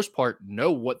 for the most part,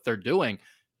 know what they're doing.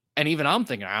 And even I'm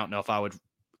thinking, I don't know if I would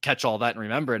catch all that and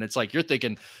remember. And it's you're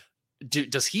thinking,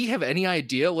 does he have any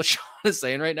idea what Sean is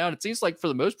saying right now? And it seems like for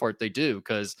the most part they do,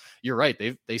 because you're right.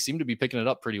 They seem to be picking it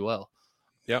up pretty well.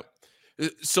 Yep.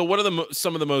 So what are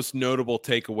some of the most notable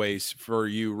takeaways for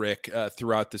you, Rick,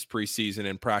 throughout this preseason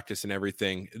and practice and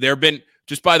everything? There have been,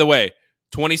 just by the way,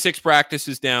 26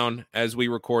 practices down as we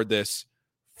record this.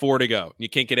 4 to go. You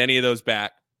can't get any of those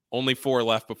back. Only 4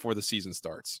 left before the season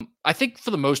starts. I think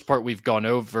for the most part, we've gone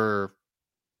over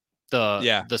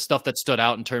the stuff that stood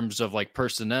out in terms of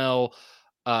personnel.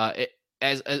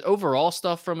 As overall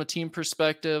stuff from a team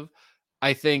perspective,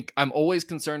 I think I'm always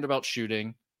concerned about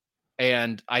shooting.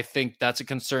 And I think that's a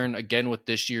concern again with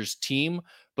this year's team.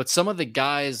 But some of the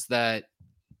guys that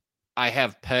I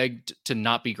have pegged to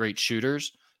not be great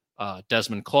shooters,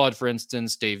 Desmond Claude, for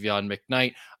instance, Davion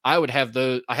McKnight, I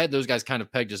had those guys kind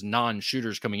of pegged as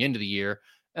non-shooters coming into the year,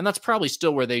 and that's probably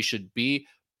still where they should be.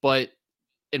 But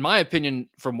in my opinion,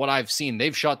 from what I've seen,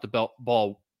 they've shot the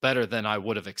ball better than I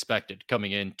would have expected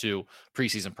coming into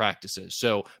preseason practices.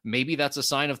 So maybe that's a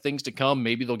sign of things to come.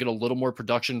 Maybe they'll get a little more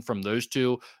production from those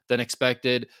two than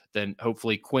expected. Then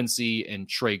hopefully Quincy and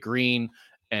Trey Green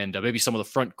and maybe some of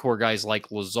the front core guys like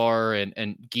Lazar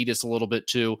and Gitas a little bit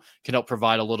too can help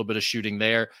provide a little bit of shooting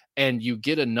there. And you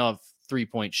get enough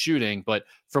 3-point shooting. But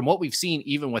from what we've seen,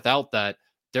 even without that,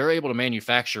 they're able to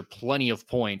manufacture plenty of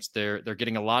points. They're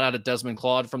getting a lot out of Desmond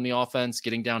Claude from the offense,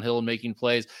 getting downhill and making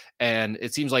plays. And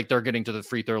it seems like they're getting to the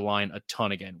free throw line a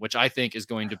ton again, which I think is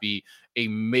going to be a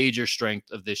major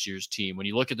strength of this year's team. When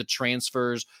you look at the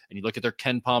transfers and you look at their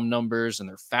KenPom numbers and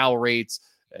their foul rates,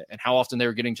 and how often they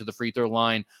were getting to the free throw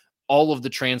line, all of the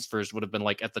transfers would have been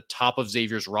at the top of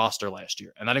Xavier's roster last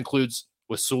year. And that includes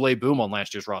with Souley Boom on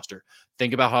last year's roster.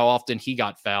 Think about how often he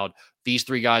got fouled. These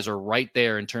 3 guys are right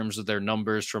there in terms of their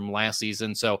numbers from last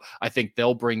season. So I think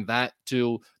they'll bring that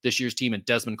to this year's team. And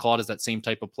Desmond Claude is that same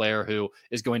type of player who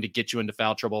is going to get you into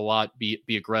foul trouble a lot, be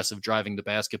aggressive driving the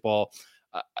basketball.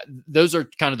 Those are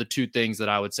kind of the 2 things that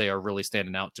I would say are really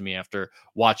standing out to me after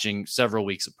watching several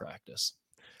weeks of practice.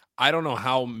 I don't know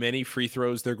how many free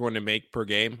throws they're going to make per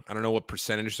game. I don't know what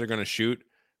percentage they're going to shoot,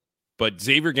 but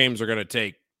Xavier games are going to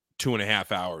take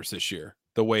 2.5 hours this year,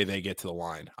 the way they get to the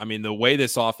line. I mean, the way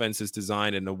this offense is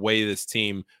designed and the way this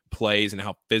team plays and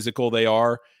how physical they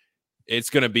are,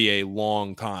 it's going to be a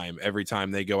long time every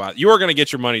time they go out. You are going to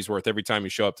get your money's worth every time you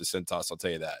show up to Cintas, I'll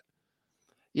tell you that.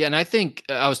 Yeah, and I think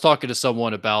I was talking to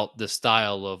someone about the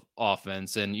style of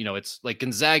offense, and it's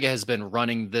Gonzaga has been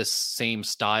running this same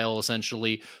style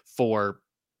essentially for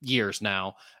years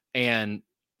now. And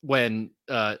when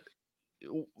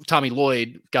Tommy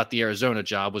Lloyd got the Arizona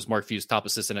job, was Mark Few's top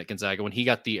assistant at Gonzaga. When he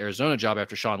got the Arizona job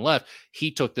after Sean left,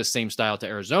 he took this same style to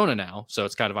Arizona now. So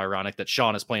it's kind of ironic that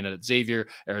Sean is playing it at Xavier,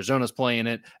 Arizona's playing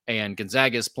it, and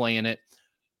Gonzaga is playing it.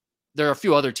 there are a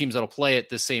few other teams that'll play it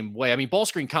the same way. I mean, ball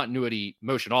screen continuity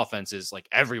motion offense is like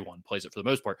everyone plays it for the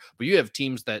most part, but you have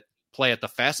teams that play at the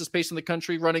fastest pace in the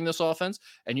country running this offense,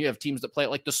 and you have teams that play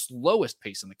at like the slowest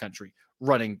pace in the country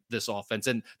running this offense.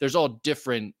 And there's all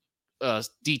different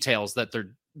details that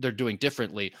they're doing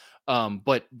differently.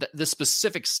 But the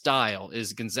specific style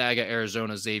is Gonzaga,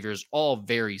 Arizona, Xavier's all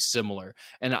very similar.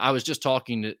 And I was just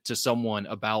talking to someone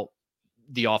about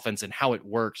the offense and how it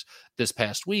works this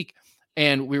past week.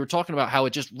 And we were talking about how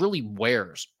it just really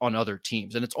wears on other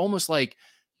teams. And it's almost like,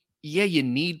 yeah, you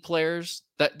need players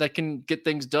that can get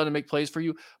things done and make plays for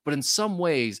you. But in some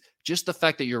ways, just the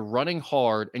fact that you're running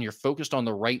hard and you're focused on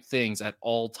the right things at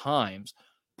all times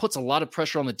puts a lot of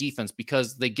pressure on the defense,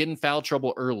 because they get in foul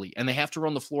trouble early and they have to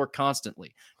run the floor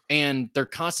constantly. And they're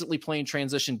constantly playing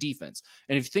transition defense.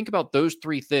 And if you think about those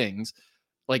three things,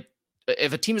 like,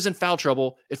 if a team is in foul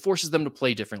trouble, it forces them to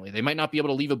play differently. They might not be able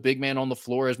to leave a big man on the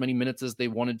floor as many minutes as they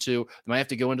wanted to. They might have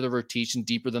to go into the rotation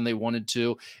deeper than they wanted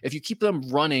to. If you keep them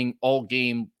running all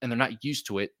game and they're not used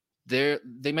to it,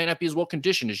 they might not be as well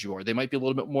conditioned as you are. They might be a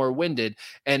little bit more winded.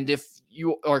 And if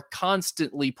you are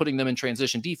constantly putting them in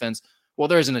transition defense, well,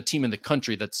 there isn't a team in the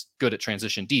country that's good at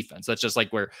transition defense. That's just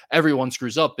like where everyone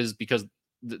screws up, is because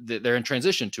they're in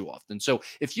transition too often. So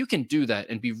if you can do that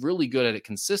and be really good at it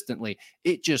consistently,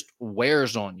 it just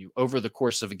wears on you over the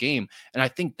course of a game. And I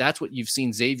think that's what you've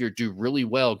seen Xavier do really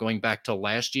well going back to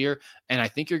last year. And I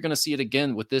think you're going to see it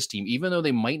again with this team. Even though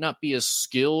they might not be as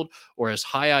skilled or as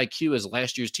high IQ as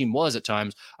last year's team was at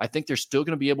times, I think they're still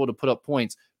going to be able to put up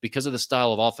points because of the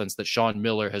style of offense that Sean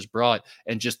Miller has brought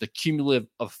and just the cumulative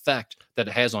effect that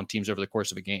it has on teams over the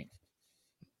course of a game.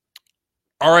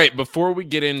 All right, before we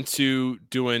get into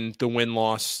doing the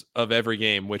win-loss of every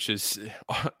game, which is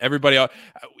everybody,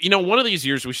 one of these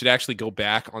years we should actually go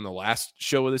back on the last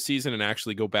show of the season and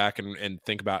actually go back and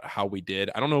think about how we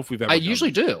did. I don't know if we've ever. I usually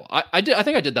do. I did. I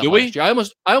think I did that last year.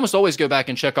 I almost always go back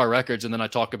and check our records, and then I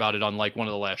talk about it on like one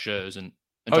of the last shows and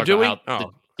talk about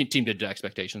how the team did to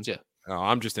expectations. Yeah. Oh,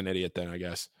 I'm just an idiot then, I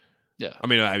guess. Yeah. I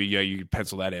mean, yeah, you can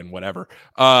pencil that in, whatever.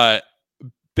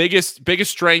 Biggest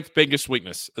strength, biggest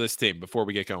weakness of this team before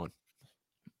we get going.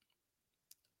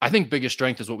 I think biggest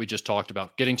strength is what we just talked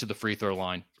about, getting to the free throw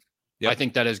line. Yep. I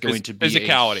think that is going to be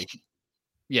physicality.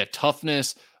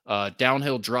 Toughness,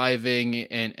 downhill driving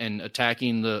and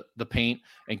attacking the paint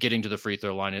and getting to the free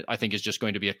throw line. I think is just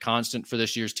going to be a constant for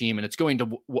this year's team, and it's going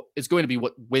to be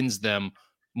what wins them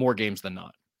more games than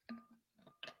not.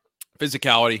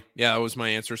 Physicality. Yeah, that was my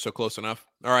answer. So close enough.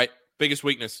 All right. Biggest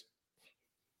weakness.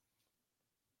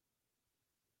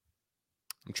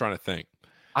 I'm trying to think.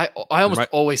 I almost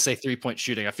always say 3-point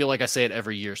shooting. I feel like I say it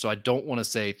every year, so I don't want to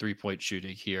say 3-point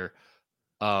shooting here.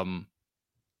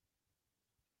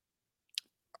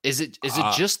 Is it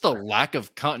just the lack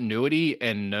of continuity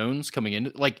and knowns coming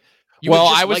in? Like,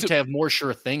 I would like to have more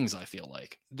sure things, I feel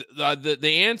like.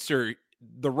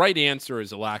 The right answer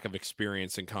is a lack of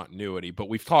experience and continuity, but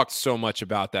we've talked so much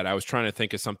about that. I was trying to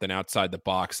think of something outside the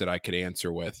box that I could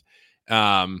answer with.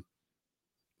 But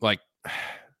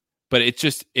it's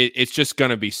just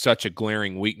going to be such a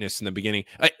glaring weakness in the beginning.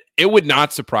 It would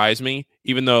not surprise me,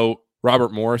 even though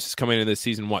Robert Morris is coming into this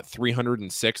season,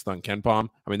 306th on KenPom.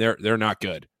 I mean, they're not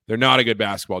good. They're not a good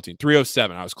basketball team.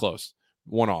 307. I was close.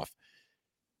 One off.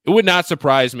 It would not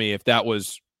surprise me if that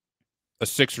was a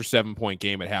 6 or 7 point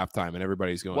game at halftime and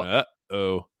everybody's going,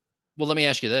 uh-oh. Well, let me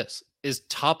ask you this. Is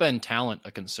top-end talent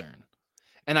a concern?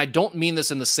 And I don't mean this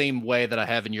in the same way that I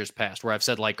have in years past, where I've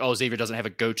said like, oh, Xavier doesn't have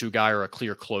a go-to guy or a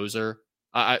clear closer.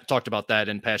 I talked about that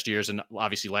in past years, and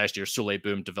obviously last year, Souley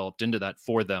Boum developed into that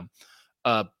for them.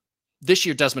 This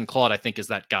year, Desmond Claude, I think, is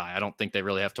that guy. I don't think they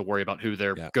really have to worry about who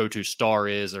their go-to star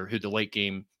is or who the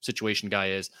late-game situation guy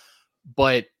is.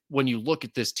 But when you look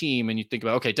at this team and you think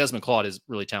about, okay, Desmond Claude is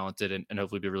really talented and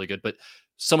hopefully be really good, but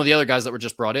some of the other guys that were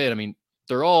just brought in, I mean,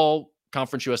 they're all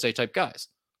Conference USA type guys.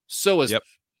 So is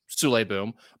Souley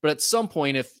Boum. But at some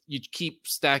point, if you keep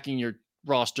stacking your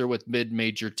roster with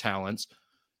mid-major talents,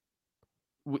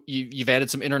 you've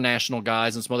added some international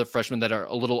guys and some other freshmen that are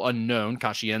a little unknown.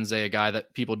 Kashienze, a guy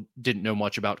that people didn't know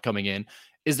much about coming in.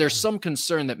 Is there some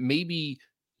concern that maybe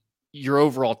your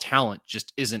overall talent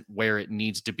just isn't where it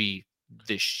needs to be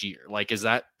this year? Like, is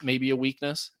that maybe a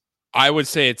weakness? I would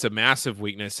say it's a massive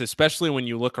weakness, especially when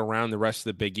you look around the rest of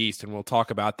the Big East, and we'll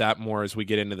talk about that more as we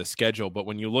get into the schedule. But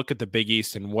when you look at the Big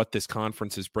East and what this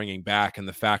conference is bringing back and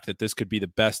the fact that this could be the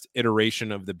best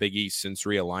iteration of the Big East since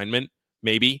realignment,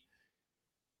 maybe,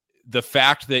 the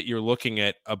fact that you're looking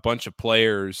at a bunch of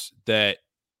players that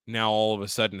now all of a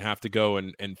sudden have to go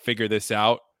and figure this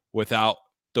out without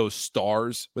those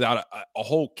stars, without a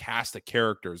whole cast of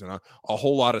characters and a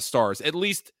whole lot of stars, at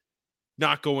least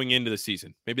not going into the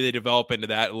season. Maybe they develop into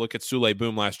that. Look at Sule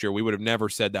Boom last year. We would have never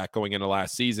said that going into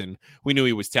last season. We knew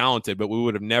he was talented, but we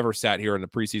would have never sat here in the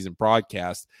preseason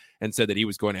broadcast and said that he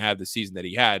was going to have the season that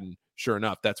he had. And sure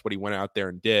enough, that's what he went out there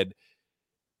and did.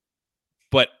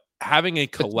 But having a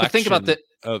collection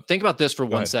think about this for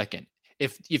 1 second.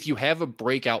 If you have a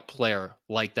breakout player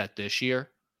like that this year,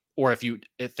 or if you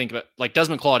think about like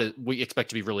Desmond Claude, we expect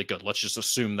to be really good. Let's just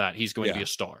assume that he's going to be a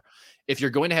star. If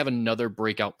you're going to have another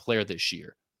breakout player this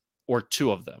year, or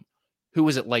two of them, who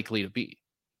is it likely to be?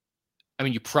 I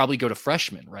mean, you probably go to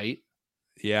freshmen, right?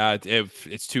 Yeah, if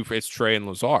it's Trey and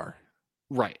Lazar.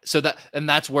 Right. So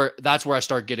that's where I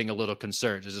start getting a little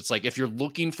concerned. Is it's like if you're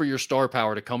looking for your star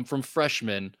power to come from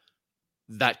freshmen,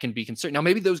 that can be concerned. Now,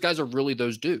 maybe those guys are really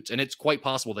those dudes, and it's quite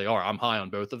possible they are. I'm high on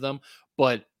both of them,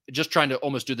 but just trying to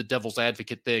almost do the devil's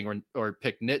advocate thing or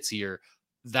pick nits here,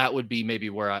 that would be maybe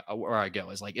where I go.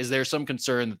 Is like, is there some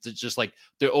concern that it's just like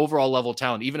the overall level of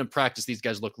talent, even in practice, these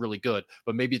guys look really good,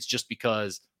 but maybe it's just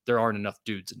because there aren't enough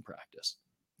dudes in practice.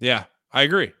 Yeah, I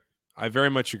agree. I very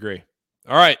much agree.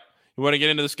 All right. You want to get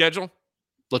into the schedule?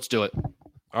 Let's do it.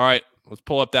 All right. Let's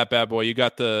pull up that bad boy. You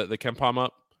got the KenPom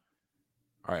up?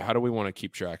 All right. How do we want to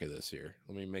keep track of this here?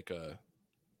 Let me make a.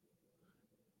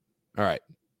 All right.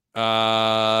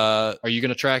 Are you going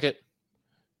to track it?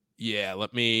 Yeah.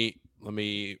 Let me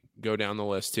go down the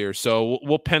list here. So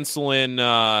we'll pencil in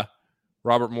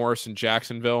Robert Morris in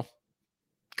Jacksonville.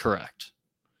 Correct.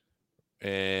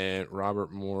 And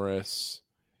Robert Morris.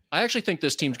 I actually think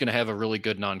this team's going to have a really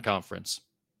good non-conference.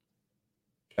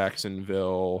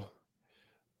 Jacksonville.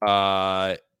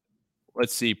 Let's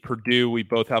see. Purdue, we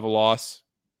both have a loss.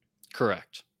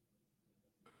 Correct.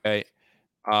 Okay.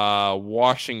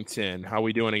 Washington. How are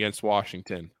we doing against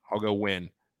Washington? I'll go win.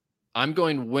 I'm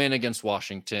going win against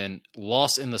Washington.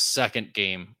 Loss in the second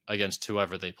game against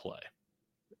whoever they play.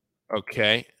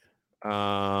 Okay.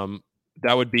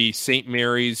 That would be St.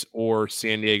 Mary's or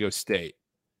San Diego State.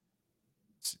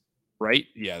 Right?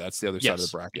 Yeah, that's the other side of the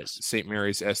bracket. Yes. St.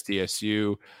 Mary's,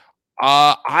 SDSU.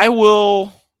 I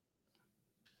will.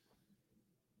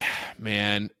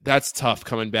 Man, that's tough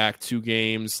coming back 2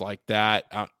 games like that.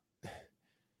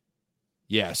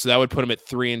 Yeah, so that would put them at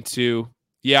 3-2.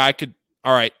 Yeah, I could.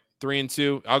 All right,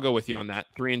 3-2. I'll go with you on that.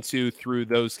 3-2 through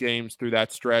those games, through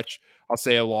that stretch. I'll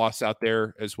say a loss out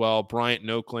there as well. Bryant and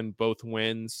Oakland, both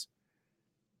wins.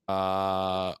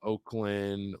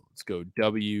 Oakland, let's go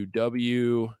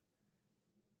WW.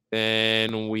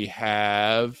 Then we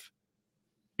have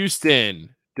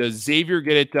Houston. Does Xavier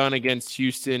get it done against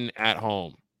Houston at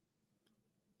home?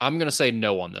 I'm going to say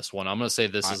no on this one. I'm going to say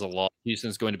this is a loss.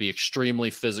 Houston's going to be extremely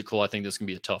physical. I think this can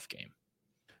be a tough game.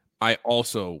 I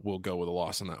also will go with a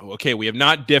loss on that. Okay, we have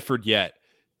not differed yet.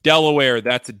 Delaware,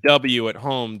 that's a W at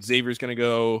home. Xavier's going to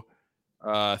go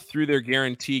through their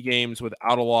guarantee games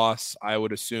without a loss, I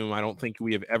would assume. I don't think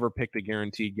we have ever picked a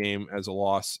guaranteed game as a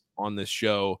loss on this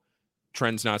show.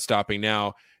 Trend's not stopping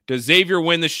now. Does Xavier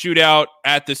win the shootout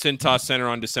at the Cintas Center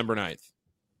on December 9th?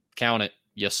 Count it.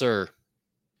 Yes, sir.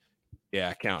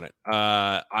 Yeah, count it.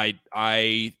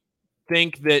 I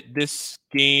think that this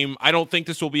game, I don't think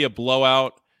this will be a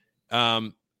blowout.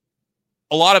 A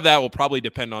lot of that will probably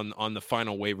depend on the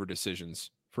final waiver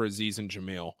decisions for Aziz and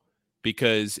Jamil,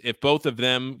 because if both of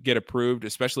them get approved,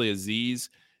 especially Aziz,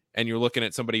 and you're looking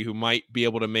at somebody who might be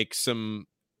able to make some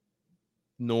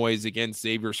noise against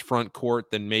Xavier's front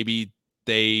court, then maybe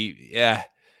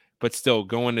but still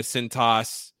going to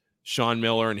Cintas, Sean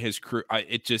Miller and his crew,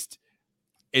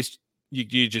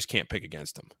 you just can't pick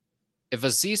against them. If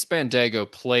Aziz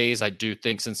Bandago plays, I do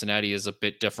think Cincinnati is a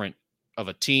bit different of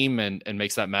a team and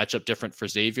makes that matchup different for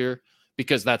Xavier,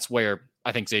 because that's where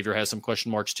I think Xavier has some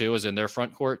question marks too, is in their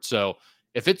front court. So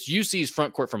if it's UC's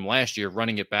front court from last year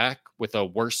running it back with a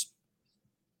worse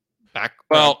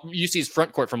UC's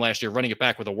front court from last year running it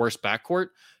back with a worse backcourt,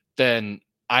 then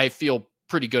I feel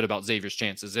pretty good about Xavier's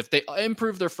chances. If they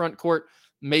improve their front court,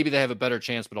 maybe they have a better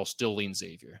chance, but I'll still lean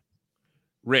Xavier.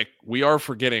 Rick, we are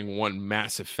forgetting one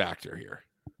massive factor here.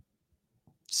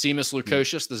 Seamus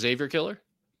Lukosius, the Xavier killer?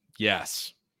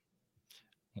 Yes.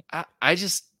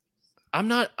 I'm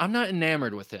not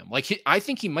enamored with him. I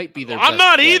think he might be their I'm best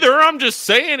not player. either. I'm just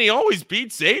saying he always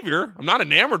beats Xavier. I'm not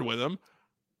enamored with him.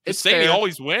 It's saying fair. He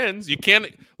always wins. You can't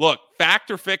look,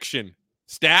 fact or fiction.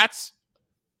 Stats.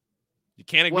 You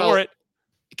can't ignore it.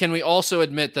 Can we also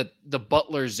admit that the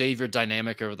Butler Xavier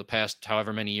dynamic over the past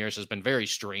however many years has been very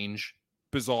strange?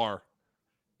 Bizarre.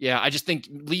 Yeah, I just think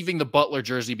leaving the Butler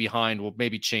jersey behind will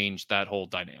maybe change that whole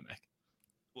dynamic.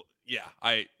 Well, yeah,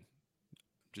 I'm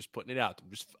just putting it out.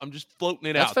 I'm just floating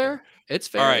it That's out. Fair. There. It's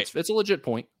fair. All right. It's a legit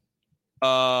point.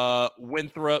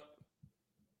 Winthrop.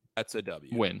 That's a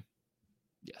W. Win.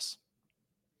 Yes.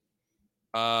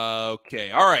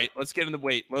 Okay. All right. Let's get in the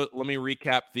wait. Let me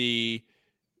recap the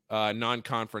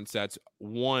non-conference. That's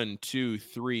 1, 2,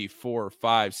 3, 4,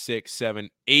 5, 6, 7,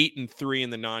 8, and 3 in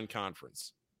the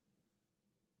non-conference.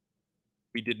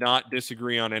 We did not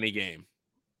disagree on any game.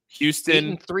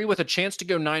 Houston 8-3 with a chance to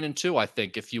go 9-2. I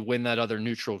think if you win that other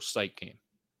neutral site game,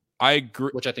 I agree.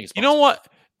 Which I think is possible. You know what?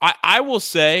 I will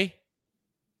say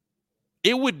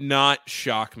it would not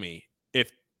shock me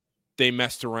if they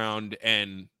messed around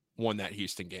and won that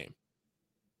Houston game.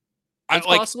 It's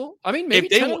possible. I mean, maybe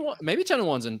 10-1, maybe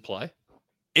 10-1's in play.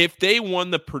 If they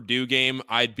won the Purdue game,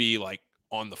 I'd be like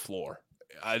on the floor.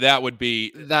 That would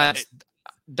be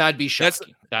that'd be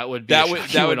shocking. That would be a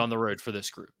shocking win on the road for this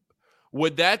group.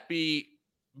 Would that be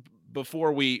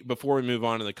before we move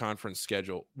on to the conference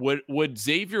schedule? Would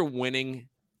Xavier winning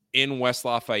in West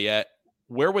Lafayette,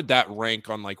 where would that rank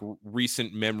on like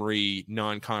recent memory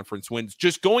non-conference wins?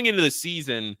 Just going into the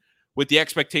season with the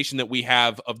expectation that we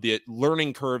have of the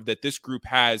learning curve that this group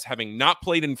has, having not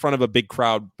played in front of a big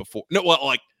crowd before. No, well,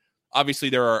 like obviously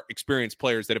there are experienced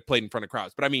players that have played in front of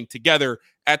crowds, but I mean together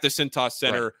at the Cintas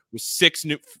Center with 6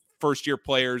 new first-year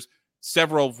players,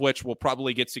 several of which will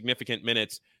probably get significant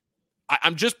minutes.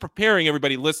 I'm just preparing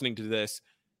everybody listening to this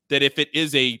that if it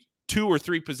is a 2 or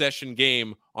 3 possession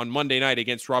game on Monday night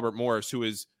against Robert Morris, who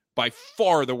is by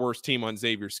far the worst team on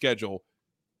Xavier's schedule,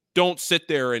 don't sit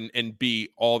there and be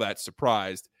all that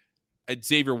surprised.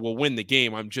 Xavier will win the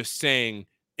game. I'm just saying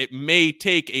it may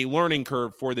take a learning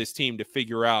curve for this team to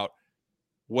figure out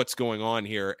what's going on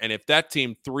here. And if that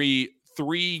team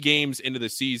three games into the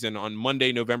season on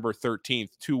Monday, November 13th,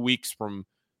 2 weeks from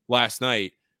last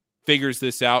night, figures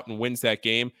this out and wins that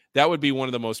game, that would be one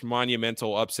of the most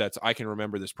monumental upsets I can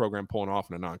remember this program pulling off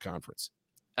in a non-conference.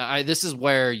 This is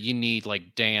where you need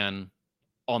like Dan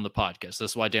on the podcast.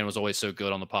 That's why Dan was always so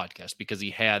good on the podcast, because he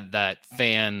had that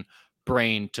fan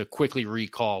brain to quickly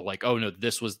recall like, oh no,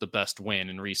 this was the best win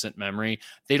in recent memory.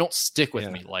 They don't stick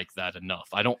with me like that enough.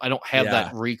 I don't have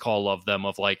that recall of them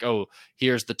of like, oh,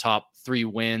 here's the top 3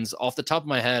 wins. Off the top of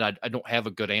my head, I don't have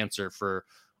a good answer for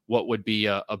what would be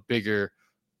a bigger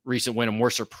recent win, a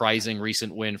more surprising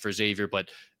recent win for Xavier, but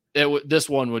this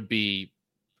one would be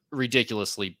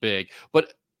ridiculously big.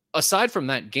 But aside from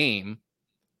that game,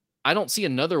 I don't see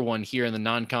another one here in the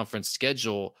non-conference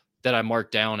schedule that I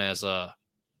marked down as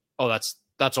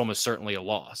that's almost certainly a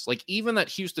loss. Like even that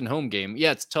Houston home game,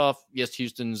 yeah, it's tough. Yes,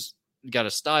 Houston's got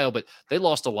a style, but they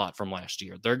lost a lot from last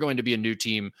year. They're going to be a new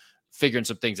team figuring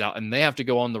some things out, and they have to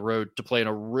go on the road to play in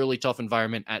a really tough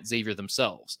environment at Xavier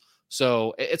themselves.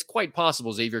 So it's quite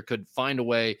possible Xavier could find a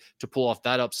way to pull off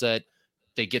that upset.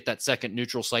 They get that second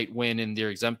neutral site win in their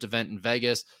exempt event in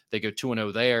Vegas. They go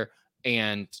 2-0 there.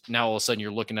 And now all of a sudden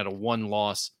you're looking at a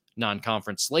 1-loss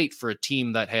non-conference slate for a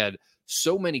team that had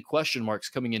so many question marks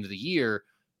coming into the year.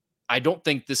 I don't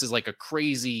think this is like a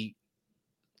crazy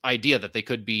idea that they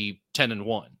could be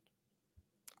 10-1.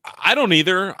 I don't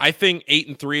either. I think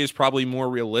 8-3 is probably more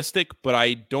realistic, but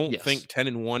I don't think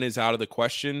 10-1 is out of the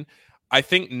question. I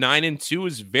think 9-2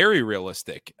 is very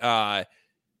realistic. Now,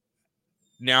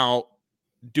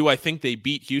 do I think they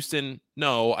beat Houston?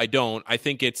 No, I don't. I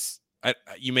think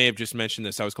you may have just mentioned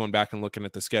this. I was going back and looking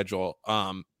at the schedule.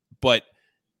 But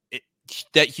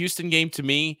that Houston game to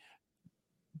me,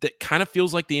 that kind of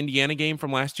feels like the Indiana game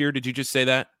from last year. Did you just say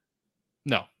that?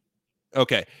 No.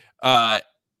 Okay.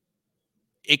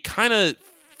 It kind of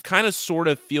sort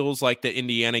of feels like the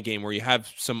Indiana game where you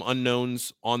have some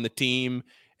unknowns on the team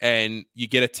and you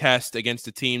get a test against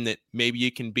a team that maybe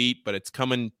you can beat, but it's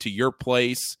coming to your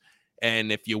place.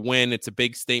 And if you win, it's a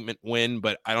big statement win,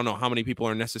 but I don't know how many people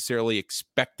are necessarily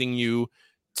expecting you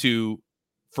to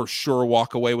for sure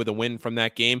walk away with a win from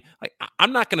that game. Like,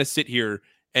 I'm not going to sit here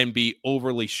and be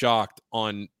overly shocked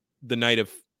on the night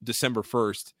of December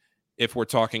 1st if we're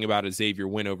talking about a Xavier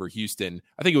win over Houston.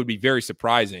 I think it would be very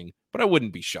surprising, but I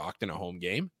wouldn't be shocked in a home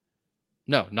game.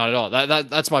 No, not at all.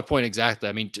 That's my point exactly.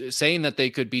 I mean, saying that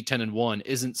they could be 10-1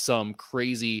 isn't some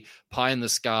crazy pie in the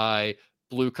sky,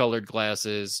 blue colored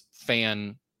glasses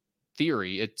fan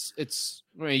theory. It's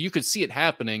I mean, you could see it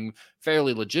happening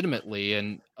fairly legitimately,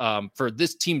 and for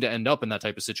this team to end up in that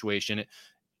type of situation,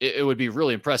 it would be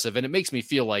really impressive. And it makes me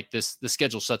feel like the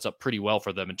schedule sets up pretty well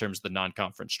for them in terms of the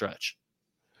non-conference stretch.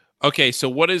 Okay, so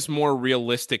what is more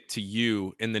realistic to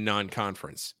you in the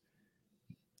non-conference?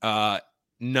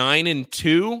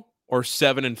 9-2 or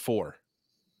 7-4?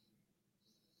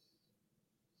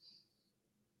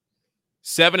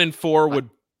 7-4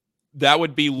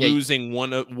 would be losing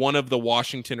one of the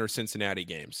Washington or Cincinnati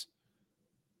games.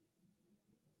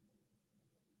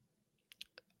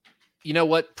 You know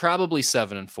what? Probably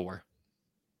 7-4.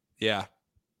 Yeah.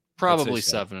 Probably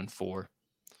 7-4.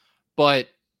 But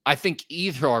I think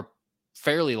either are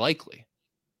fairly likely.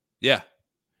 Yeah.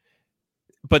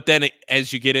 But then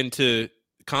as you get into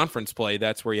conference play,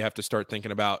 that's where you have to start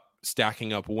thinking about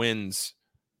stacking up wins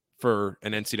for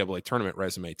an NCAA tournament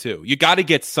resume too. You got to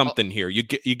get something here. You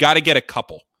got to get a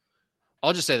couple.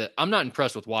 I'll just say that I'm not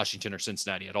impressed with Washington or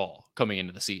Cincinnati at all coming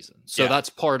into the season. So that's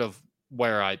part of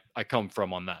where I come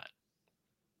from on that.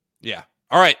 Yeah.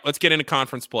 All right, let's get into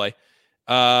conference play.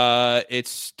 It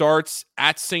starts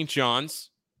at St. John's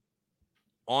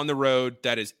on the road.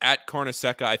 That is at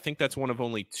Carnesecca. I think that's one of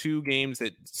only 2 games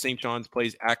that St. John's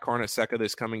plays at Carnesecca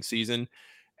this coming season.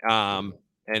 And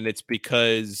it's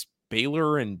because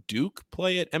Baylor and Duke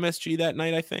play at MSG that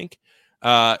night, I think.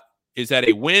 Is that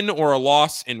a win or a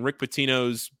loss in Rick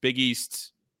Pitino's Big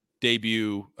East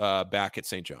debut back at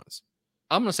St. John's?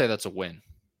 I'm going to say that's a win.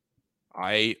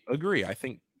 I agree. I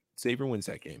think Xavier wins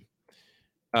that game.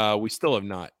 We still have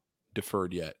not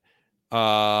deferred yet.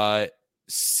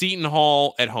 Seton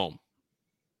Hall at home.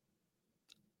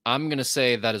 I'm going to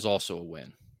say that is also a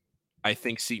win. I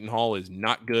think Seton Hall is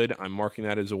not good. I'm marking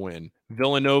that as a win.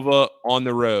 Villanova on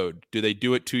the road. Do they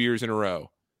do it 2 years in a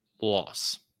row?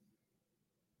 Loss.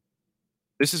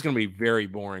 This is going to be very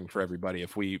boring for everybody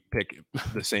if we pick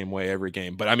the same way every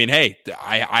game. But I mean, hey,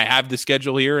 I have the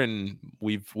schedule here, and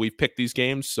we've picked these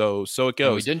games, so it goes.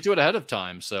 And we didn't do it ahead of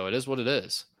time, so it is what it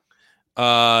is.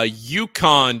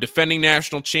 UConn, defending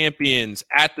national champions,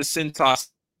 at the Cintas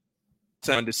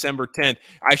on December 10th.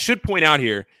 I should point out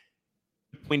here,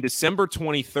 between December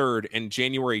 23rd and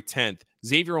January 10th,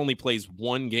 Xavier only plays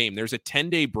 1 game. There's a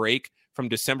 10-day break from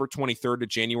December 23rd to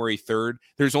January 3rd.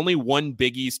 There's only 1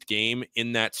 Big East game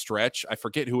in that stretch. I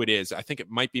forget who it is. I think it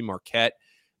might be Marquette.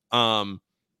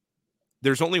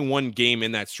 There's only 1 game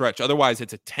in that stretch. Otherwise,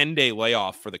 it's a 10-day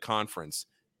layoff for the conference.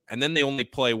 And then they only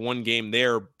play 1 game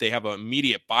there. They have an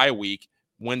immediate bye week,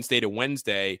 Wednesday to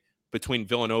Wednesday, between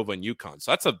Villanova and UConn.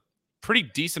 So that's a pretty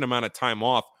decent amount of time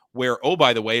off where, oh,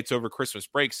 by the way, it's over Christmas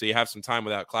break, so you have some time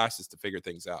without classes to figure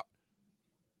things out.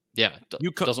 Yeah,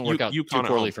 doesn't work out too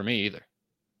poorly for me either.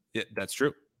 Yeah, that's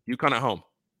true. UConn at home.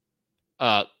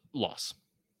 Loss.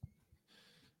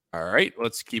 All right,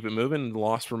 let's keep it moving.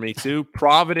 Loss for me too.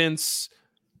 Providence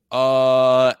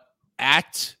at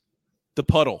the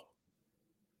Puddle.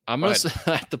 I'm going to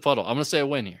say at the Puddle. I'm going to say a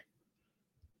win here.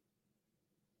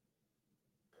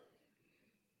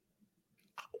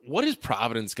 What is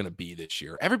Providence going to be this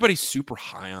year? Everybody's super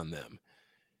high on them.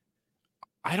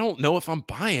 I don't know if I'm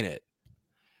buying it.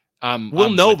 We'll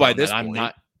know by this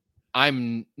point.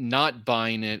 I'm not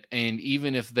buying it. And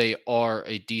even if they are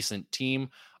a decent team,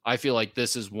 I feel like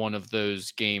this is one of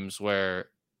those games where,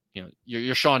 you know,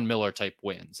 your Sean Miller type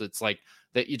wins. It's like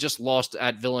that you just lost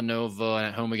at Villanova and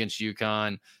at home against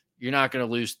UConn. You're not going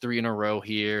to lose 3 in a row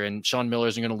here. And Sean Miller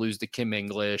isn't going to lose to Kim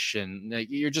English. And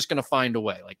you're just going to find a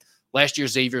way. Like last year,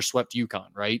 Xavier swept UConn,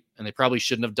 right? And they probably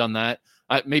shouldn't have done that.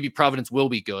 Maybe Providence will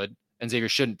be good and Xavier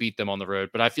shouldn't beat them on the road.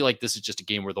 But I feel like this is just a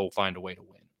game where they'll find a way to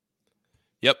win.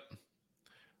 Yep.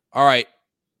 All right.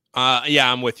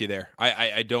 Yeah, I'm with you there.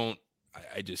 I'm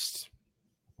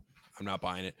not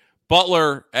buying it.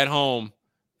 Butler at home,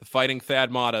 the Fighting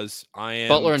Thad Matas.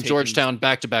 Butler and Georgetown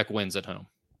back-to-back wins at home.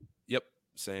 Yep,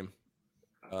 same.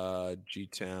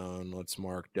 G-Town, let's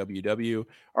mark WW.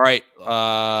 All right,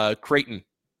 Creighton.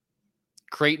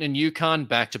 Creighton and UConn,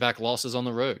 back-to-back losses on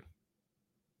the road.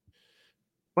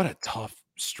 What a tough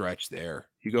stretch there.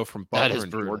 You go from Butler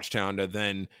and Georgetown to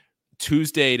then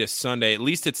Tuesday to Sunday. At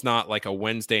least it's not like a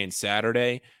Wednesday and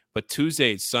Saturday, but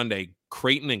Tuesday and Sunday,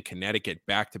 Creighton and Connecticut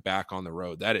back-to-back on the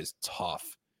road. That is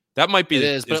tough. That might be. It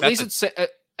is, but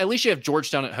at least you have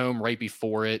Georgetown at home right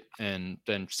before it, and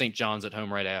then St. John's at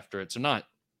home right after it. So not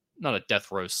a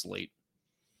death row slate.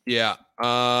 Yeah,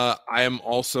 I am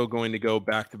also going to go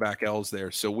back-to-back L's there.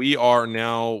 So we are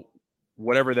now,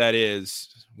 whatever that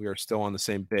is, we are still on the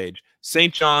same page.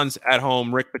 St. John's at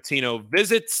home. Rick Pitino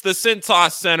visits the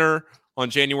Cintas Center on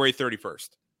January 31st.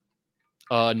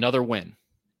 Another win.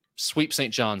 Sweep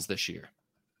St. John's this year.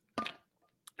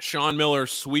 Sean Miller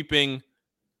sweeping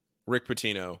Rick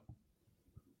Pitino.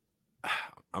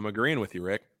 I'm agreeing with you,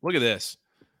 Rick. Look at this.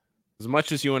 As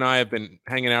much as you and I have been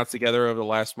hanging out together over the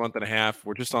last month and a half,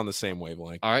 we're just on the same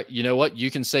wavelength. All right. You know what? You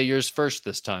can say yours first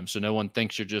this time, so no one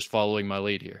thinks you're just following my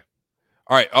lead here.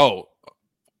 All right. Oh,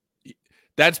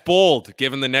 that's bold,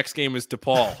 given the next game is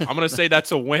DePaul. I'm going to say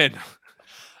that's a win.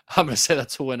 I'm going to say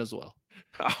that's a win as well.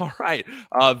 All right.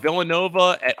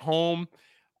 Villanova at home.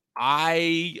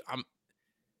 I'm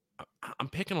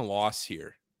picking a loss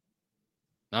here.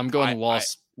 I'm going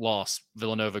loss.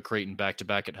 Villanova, Creighton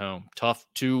back-to-back at home. Tough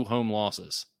 2 home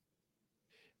losses.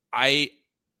 I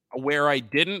where I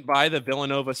didn't buy the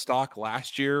Villanova stock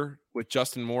last year with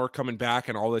Justin Moore coming back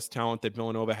and all this talent that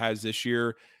Villanova has this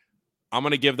year, I'm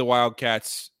going to give the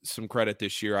Wildcats some credit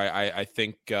this year. I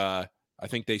think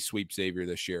they sweep Xavier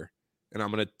this year, and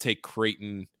I'm going to take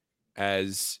Creighton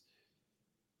as.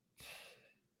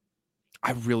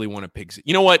 I really want to pick.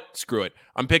 You know what? Screw it.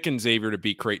 I'm picking Xavier to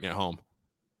beat Creighton at home.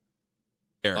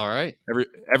 There. All right.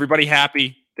 Everybody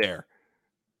happy there.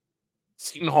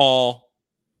 Seton Hall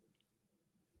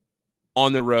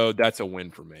on the road. That's a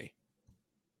win for me.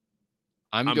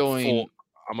 I'm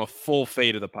a full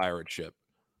fade of the pirate ship.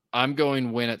 I'm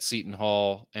going win at Seton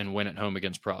Hall and win at home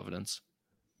against Providence.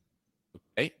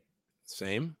 Okay.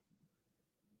 Same.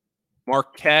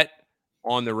 Marquette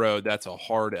on the road. That's a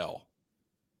hard L.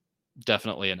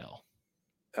 Definitely an L.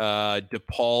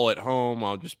 DePaul at home.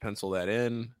 I'll just pencil that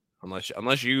in.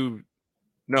 Unless you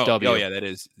no. W. Oh yeah, that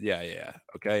is. Yeah.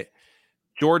 Okay.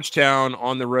 Georgetown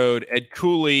on the road. Ed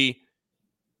Cooley.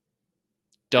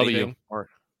 W.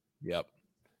 Yep.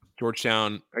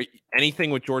 Georgetown. Anything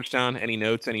with Georgetown? Any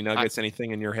notes? Any nuggets?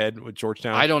 Anything in your head with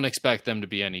Georgetown? I don't expect them to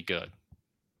be any good.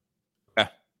 Yeah,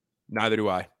 neither do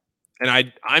I.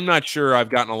 And I'm not sure I've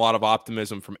gotten a lot of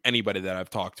optimism from anybody that I've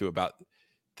talked to about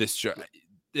this.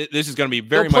 This is going to be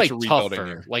very much a rebuilding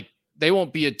year. Like, they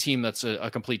won't be a team that's a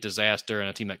complete disaster and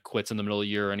a team that quits in the middle of the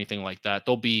year or anything like that.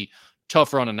 They'll be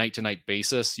tougher on a night-to-night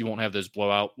basis. You won't have those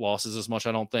blowout losses as much,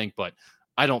 I don't think. But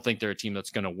I don't think they're a team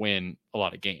that's going to win a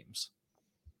lot of games.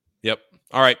 Yep.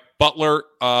 All right. Butler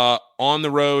on the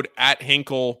road at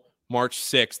Hinkle, March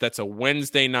 6th. That's a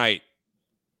Wednesday night.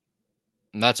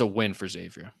 And that's a win for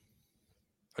Xavier.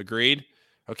 Agreed.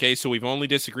 Okay, so we've only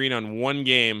disagreed on one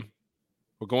game.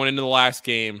 We're going into the last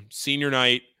game. Senior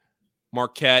night,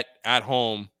 Marquette at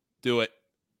home. Do it.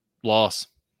 Loss.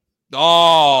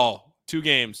 Oh, 2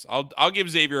 games. I'll give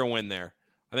Xavier a win there.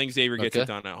 I think Xavier gets it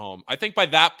done at home. I think by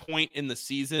that point in the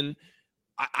season,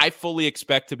 I fully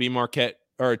expect to be Marquette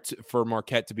for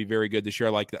Marquette to be very good this year.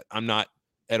 I like that. I'm not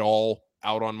at all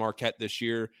out on Marquette this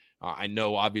year. I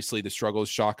know, obviously, the struggles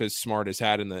Shaka Smart has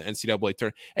had in the NCAA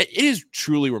tournament. It is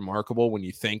truly remarkable when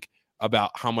you think about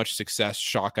how much success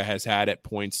Shaka has had at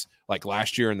points like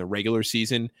last year in the regular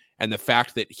season, and the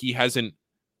fact that he hasn't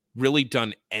really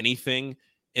done anything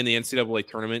in the NCAA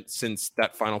tournament since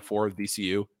that Final Four of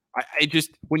VCU. I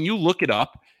just, when you look it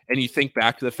up and you think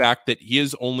back to the fact that he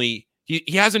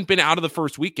hasn't been out of the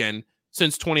first weekend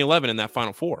since 2011 in that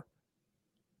Final Four.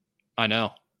 I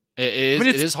know. It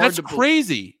is hard. That's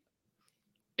crazy.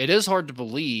 It is hard to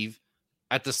believe.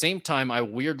 At the same time, I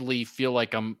weirdly feel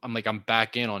like I'm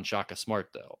back in on Shaka Smart,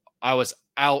 though. I was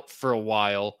out for a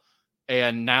while,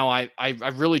 and now I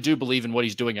really do believe in what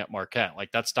he's doing at Marquette.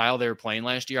 Like, that style they were playing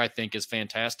last year, I think is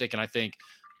fantastic, and I think,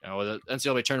 you know, the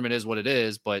NCAA tournament is what it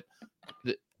is, but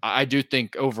I do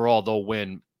think overall they'll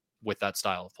win with that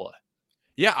style of play.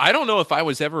 Yeah, I don't know if I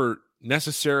was ever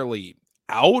necessarily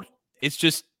out. It's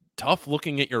just tough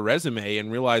looking at your resume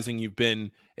and realizing you've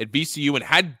been at VCU and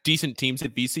had decent teams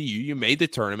at VCU. You made the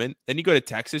tournament. Then you go to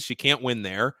Texas. You can't win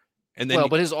there. And then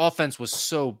but his offense was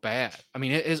so bad. I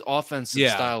mean, his offensive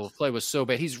style of play was so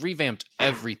bad. He's revamped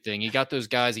everything. He got those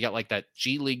guys. He got like that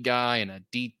G League guy and a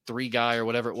D3 guy or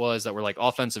whatever it was that were like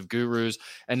offensive gurus.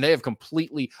 And they have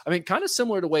completely, I mean, kind of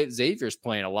similar to the way Xavier's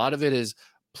playing. A lot of it is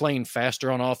playing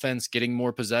faster on offense, getting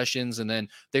more possessions, and then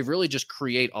they really just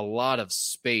create a lot of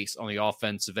space on the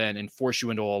offensive end and force you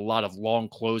into a lot of long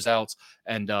closeouts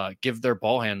and give their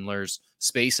ball handlers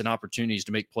space and opportunities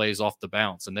to make plays off the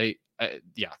bounce. And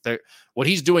what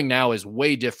he's doing now is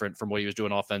way different from what he was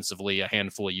doing offensively a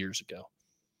handful of years ago.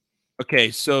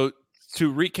 Okay, so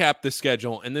to recap the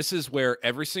schedule, and this is where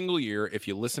every single year, if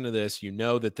you listen to this, you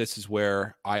know that this is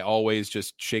where I always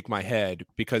just shake my head,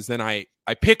 because then I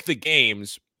pick the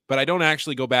games, but I don't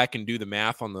actually go back and do the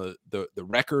math on the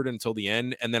record until the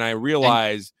end. And then I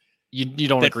realize you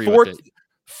don't agree with it.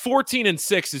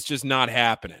 14-6 is just not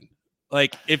happening.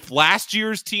 Like, if last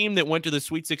year's team that went to the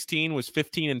Sweet 16 was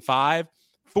 15-5,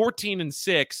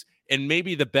 14-6, and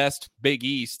maybe the best Big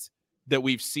East that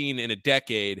we've seen in a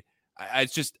decade,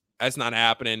 that's not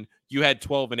happening. You had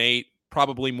 12-8,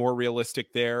 probably more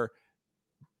realistic there.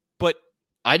 But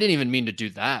I didn't even mean to do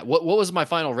that. What was my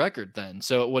final record then?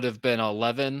 So it would have been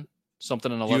 11,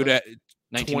 something in 11,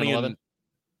 19 and 11.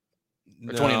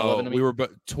 Or 20 and 11. I mean. We were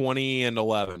 20 and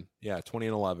 11. Yeah, 20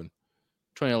 and 11.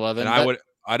 2011. And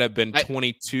I'd have been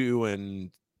 22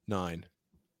 and 9.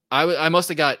 I must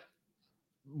have got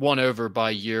won over by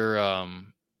your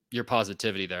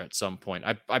positivity there at some point.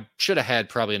 I should have had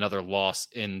probably another loss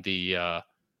in the.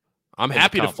 I'm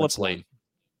happy to flip lane.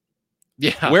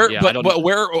 Yeah, where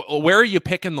are you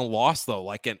picking the loss though?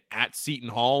 Like at Seton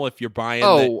Hall, if you're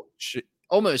buying.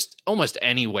 almost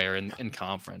anywhere in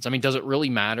conference. I mean, does it really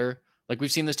matter? Like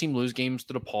we've seen this team lose games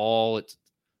to DePaul. It's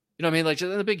what I mean? Like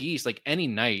in the Big East, like any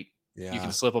night you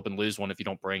can slip up and lose one if you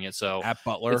don't bring it. So at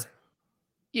Butler.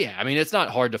 Yeah, I mean, it's not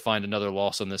hard to find another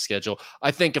loss on this schedule.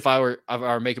 I think if I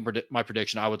were making my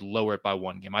prediction, I would lower it by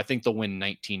one game. I think they'll win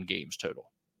 19 games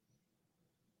total.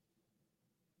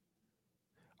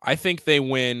 I think they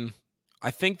win.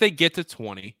 I think they get to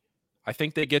 20. I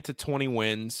think they get to 20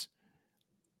 wins.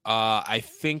 I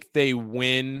think they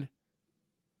win.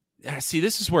 See,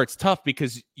 this is where it's tough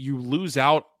because you lose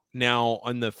out now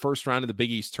on the first round of the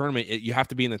Big East tournament. You have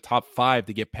to be in the top 5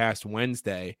 to get past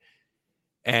Wednesday.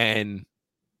 And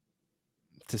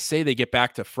to say they get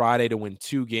back to Friday to win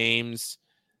 2 games,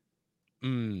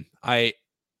 I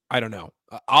don't know.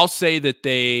 I'll say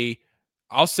they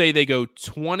go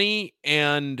 20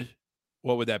 and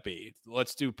what would that be?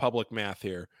 Let's do public math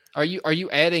here. Are you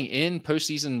adding in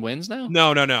postseason wins now?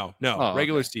 No. Oh,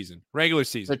 Regular season.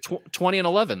 So 20 and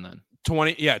 11 then.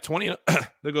 20.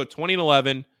 They'll go 20 and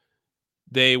 11.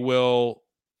 They will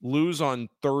lose on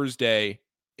Thursday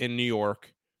in New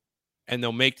York, and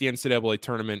they'll make the NCAA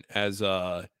tournament as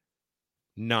a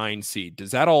 9 seed.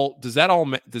 Does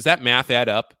that math add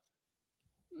up?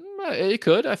 It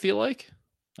could. I feel like.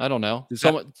 I don't know.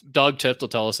 Doug Tift will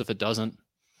tell us if it doesn't.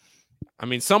 I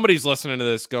mean, somebody's listening to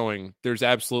this going, there's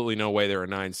absolutely no way they're a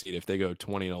 9 seed if they go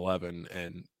 20 and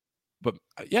 11. But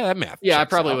yeah, that math. Yeah, I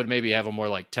probably would maybe have a more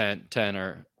like 10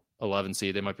 or 11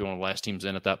 seed. They might be one of the last teams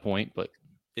in at that point. But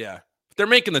yeah, they're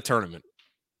making the tournament.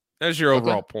 That's your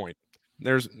overall point.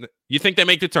 You think they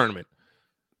make the tournament?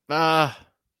 I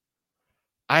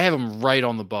have them right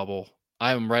on the bubble.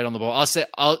 I'll say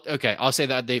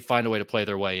that they find a way to play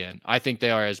their way in. I think they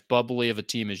are as bubbly of a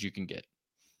team as you can get.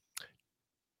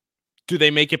 Do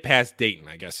they make it past Dayton?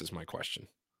 I guess is my question.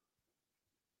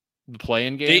 The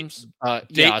play-in games?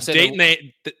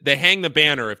 Dayton, they hang the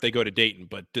banner if they go to Dayton,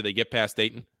 but do they get past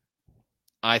Dayton?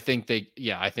 I think they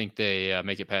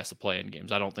make it past the play-in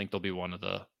games. I don't think they'll be one of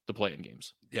the play-in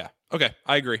games. Yeah. Okay.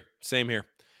 I agree. Same here.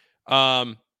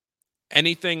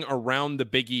 Anything around the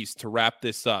Big East to wrap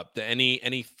this up?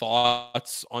 Any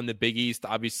thoughts on the Big East?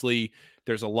 Obviously,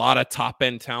 there's a lot of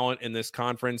top-end talent in this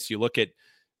conference. You look at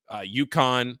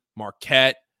UConn,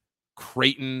 Marquette,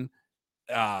 Creighton,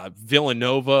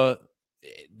 Villanova.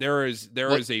 There is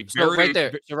a very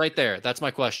right there. That's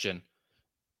my question.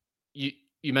 You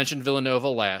mentioned Villanova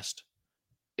last.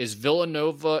 Is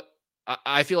Villanova?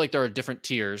 I feel like there are different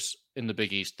tiers in the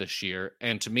Big East this year,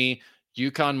 and to me,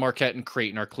 UConn, Marquette, and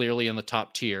Creighton are clearly in the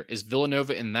top tier. Is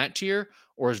Villanova in that tier,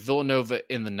 or is Villanova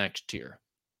in the next tier?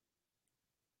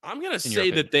 I'm going to say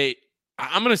that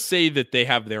they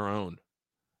have their own.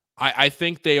 I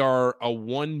think they are a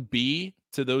 1B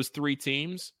to those 3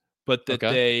 teams, but that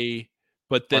they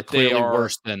clearly are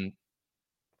worse than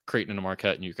Creighton and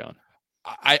Marquette and UConn.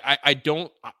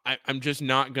 I'm just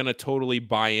not going to totally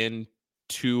buy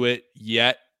into it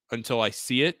yet until I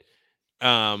see it.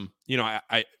 I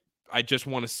just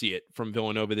want to see it from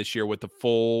Villanova this year with the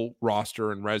full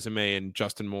roster and resume and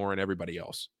Justin Moore and everybody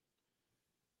else.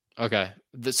 Okay.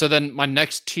 So then my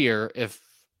next tier,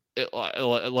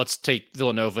 let's take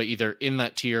Villanova either in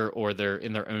that tier or they're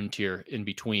in their own tier in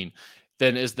between.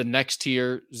 Then is the next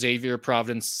tier Xavier,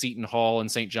 Providence, Seton Hall,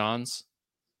 and St. John's?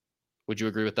 Would you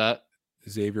agree with that?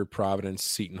 Xavier, Providence,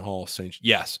 Seton Hall, St.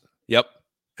 Yes. Yep.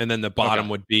 And then the bottom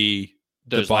would be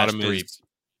those the bottom last 3.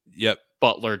 Yep.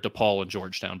 Butler, DePaul, and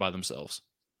Georgetown by themselves.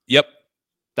 Yep.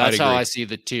 That's how I see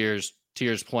the tiers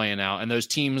playing out. And those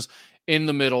teams in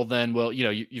the middle, then, well,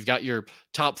 you've got your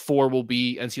top 4 will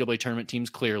be NCAA tournament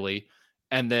teams clearly.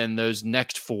 And then those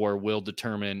next 4 will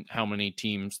determine how many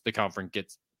teams the conference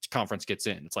gets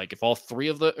in. It's like if 3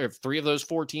 of those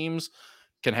 4 teams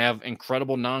can have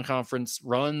incredible non-conference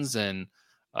runs and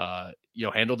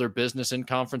handle their business in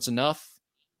conference enough,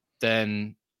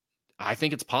 then I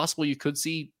think it's possible you could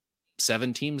see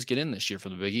 7 teams get in this year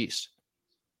from the Big East.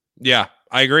 Yeah,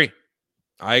 I agree.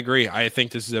 I think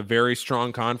this is a very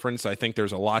strong conference. I think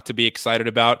there's a lot to be excited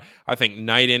about. I think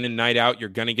night in and night out, you're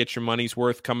going to get your money's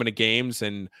worth coming to games.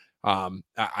 And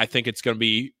I think it's going to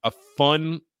be a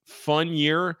fun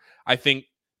year. I think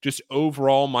just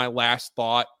overall, my last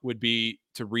thought would be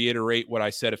to reiterate what I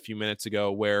said a few minutes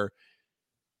ago, where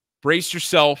brace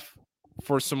yourself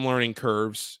for some learning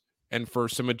curves and for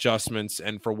some adjustments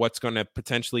and for what's going to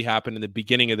potentially happen in the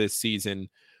beginning of this season.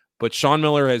 But Sean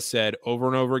Miller has said over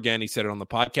and over again, he said it on the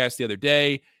podcast the other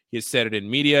day, he has said it in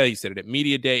media, he said it at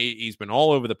media day, he's been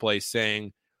all over the place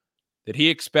saying that he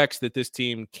expects that this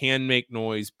team can make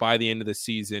noise by the end of the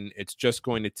season. It's just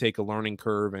going to take a learning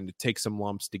curve and to take some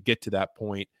lumps to get to that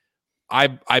point.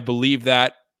 I believe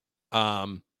that.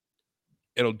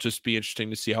 it'll just be interesting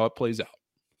to see how it plays out.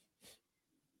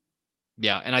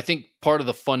 Yeah, and I think part of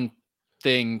the fun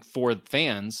thing for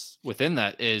fans within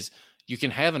that is you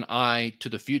can have an eye to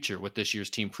the future with this year's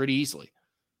team pretty easily.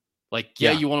 Like,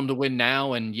 yeah, you want them to win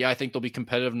now, and yeah, I think they'll be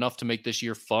competitive enough to make this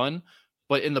year fun.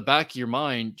 But in the back of your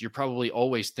mind, you're probably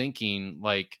always thinking,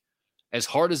 like, as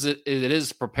hard as it is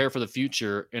to prepare for the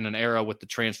future in an era with the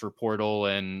transfer portal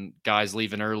and guys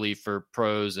leaving early for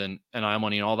pros and NIL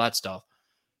money and all that stuff,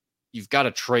 you've got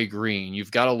a Trey Green,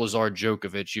 you've got a Lazar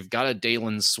Djokovic, you've got a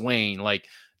Dalen Swain, like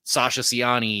Sasha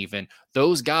Siani even.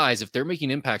 Those guys, if they're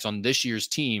making impacts on this year's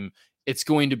team, it's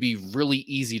going to be really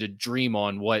easy to dream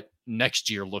on what next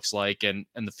year looks like and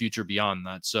the future beyond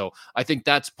that. So I think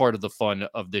that's part of the fun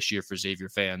of this year for Xavier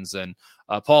fans. And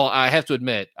Paul, I have to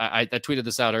admit, I tweeted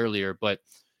this out earlier, but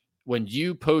when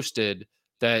you posted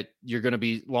that you're going to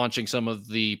be launching some of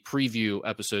the preview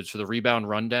episodes for the Rebound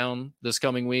Rundown this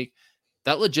coming week,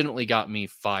 that legitimately got me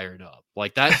fired up.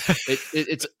 Like that,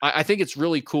 I think it's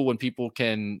really cool when people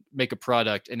can make a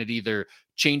product and it either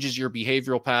changes your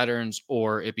behavioral patterns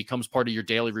or it becomes part of your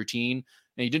daily routine.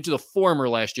 And you didn't do the former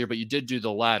last year, but you did do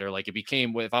the latter. Like it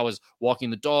became, if I was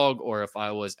walking the dog or if I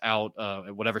was out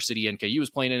at whatever city NKU was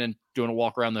playing in and doing a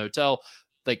walk around the hotel,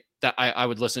 like that, I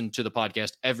would listen to the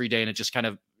podcast every day, and it just kind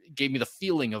of gave me the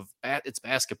feeling of it's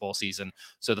basketball season.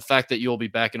 So the fact that you'll be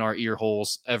back in our ear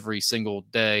holes every single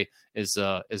day is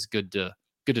good to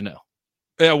know.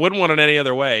 Yeah, I wouldn't want it any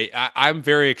other way. I'm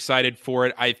very excited for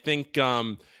it. I think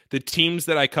the teams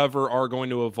that I cover are going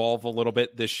to evolve a little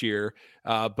bit this year,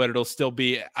 but it'll still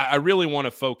be. I really want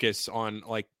to focus on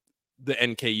like the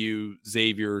NKU,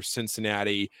 Xavier,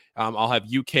 Cincinnati. I'll have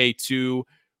UK too.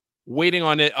 Waiting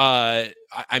on it.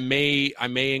 I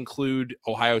may include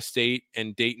Ohio State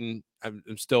and Dayton.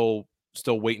 I'm still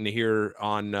waiting to hear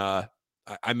on.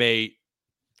 I may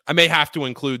have to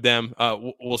include them.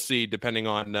 We'll see, depending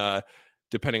on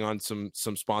some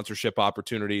sponsorship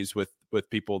opportunities with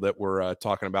people that we're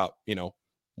talking about. You know,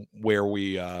 where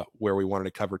we wanted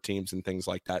to cover teams and things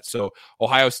like that. So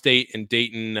Ohio State and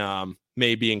Dayton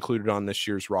may be included on this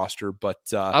year's roster, but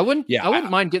I wouldn't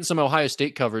mind getting some Ohio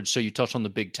State coverage. So you touch on the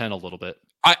Big Ten a little bit.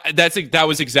 That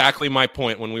was exactly my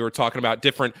point when we were talking about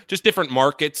different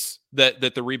markets that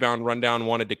the Rebound Rundown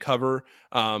wanted to cover.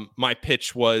 My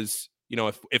pitch was, you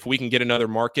know, if we can get another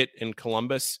market in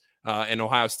Columbus and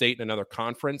Ohio State in another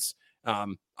conference,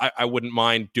 I wouldn't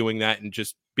mind doing that and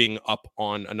just being up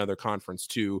on another conference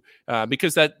too,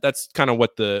 because that's kind of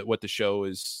what the show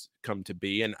has come to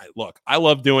be. And I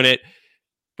love doing it.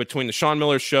 Between the Sean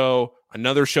Miller show,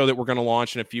 another show that we're going to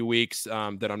launch in a few weeks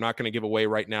that I'm not going to give away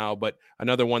right now, but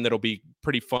another one that'll be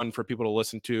pretty fun for people to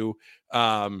listen to,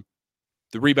 the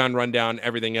Rebound Rundown,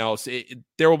 everything else.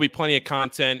 There will be plenty of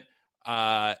content.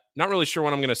 Not really sure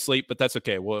when I'm going to sleep, but that's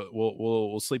okay.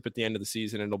 We'll sleep at the end of the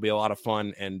season, and it'll be a lot of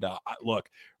fun. And look,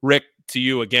 Rick, to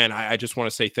you again, I just want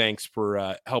to say thanks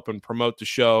for helping promote the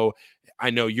show.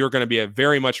 I know you're going to be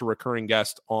very much a recurring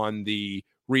guest on the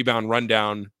Rebound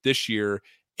Rundown this year.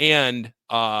 And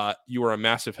you were a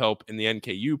massive help in the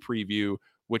NKU preview,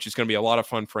 which is going to be a lot of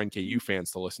fun for NKU fans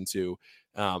to listen to.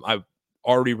 I've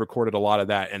already recorded a lot of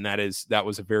that, and that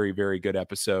was a very, very good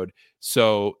episode.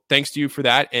 So thanks to you for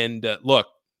that. And look,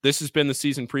 this has been the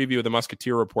season preview of the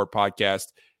Musketeer Report podcast.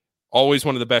 Always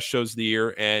one of the best shows of the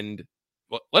year. And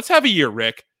let's have a year,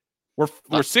 Rick.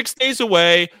 We're 6 days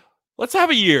away. Let's have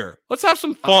a year. Let's have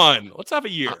some fun. Let's have a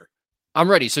year.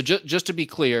 I'm ready. So just to be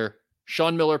clear,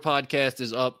 Sean Miller podcast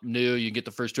is up new. You can get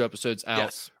the first 2 episodes out.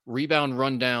 Yes. Rebound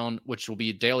Rundown, which will be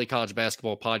a daily college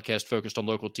basketball podcast focused on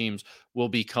local teams, will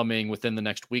be coming within the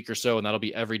next week or so. And that'll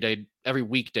be every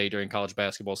weekday during college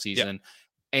basketball season. Yep.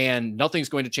 And nothing's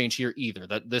going to change here either.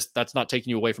 That's not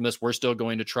taking you away from this. We're still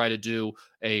going to try to do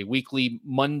a weekly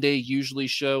Monday usually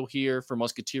show here for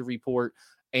Musketeer Report.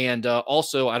 And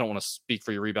also, I don't want to speak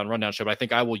for your Rebound Rundown show, but I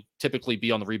think I will typically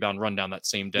be on the Rebound Rundown that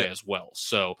same day as well.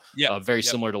 So very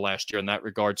similar to last year in that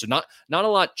regard. So not a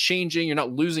lot changing. You're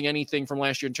not losing anything from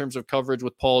last year in terms of coverage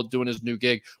with Paul doing his new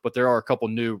gig, but there are a couple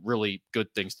new really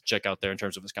good things to check out there in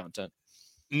terms of his content.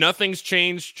 Nothing's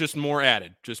changed, just more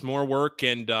added, just more work,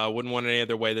 and wouldn't want it any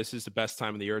other way. This is the best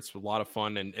time of the year. It's a lot of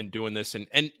fun and doing this.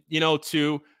 And you know,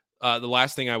 too, the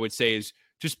last thing I would say is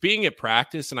just being at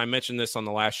practice, and I mentioned this on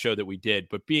the last show that we did,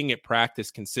 but being at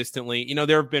practice consistently. You know,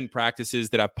 there have been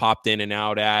practices that I've popped in and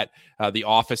out at, the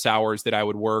office hours that I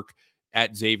would work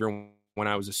at Xavier when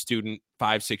I was a student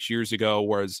 5-6 years ago,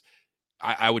 whereas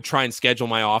I would try and schedule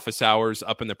my office hours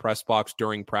up in the press box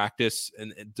during practice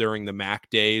and during the MAC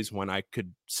days when I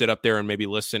could sit up there and maybe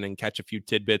listen and catch a few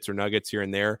tidbits or nuggets here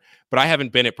and there. But I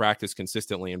haven't been at practice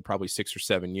consistently in probably 6 or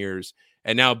 7 years.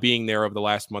 And now being there over the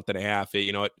last month and a half,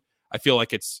 I feel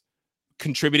like it's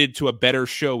contributed to a better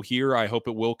show here. I hope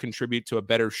it will contribute to a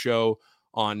better show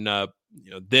on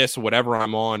this, whatever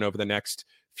I'm on over the next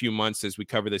few months as we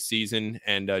cover the season,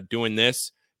 and doing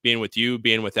this, being with you,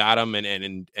 being with Adam,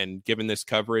 and giving this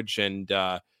coverage. And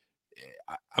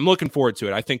I'm looking forward to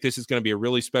it. I think this is going to be a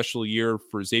really special year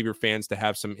for Xavier fans to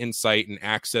have some insight and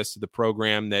access to the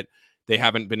program that they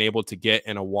haven't been able to get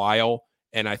in a while.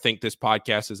 And I think this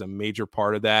podcast is a major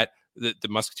part of that. The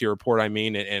Musketeer Report, I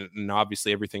mean, and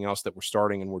obviously everything else that we're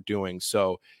starting and we're doing.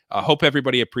 So I hope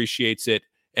everybody appreciates it.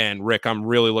 And Rick, I'm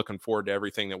really looking forward to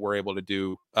everything that we're able to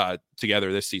do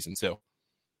together this season too.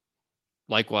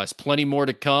 Likewise, plenty more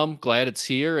to come. Glad it's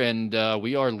here. And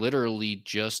we are literally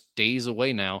just days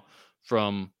away now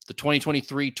from the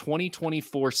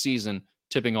 2023-2024 season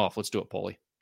tipping off. Let's do it, Paulie.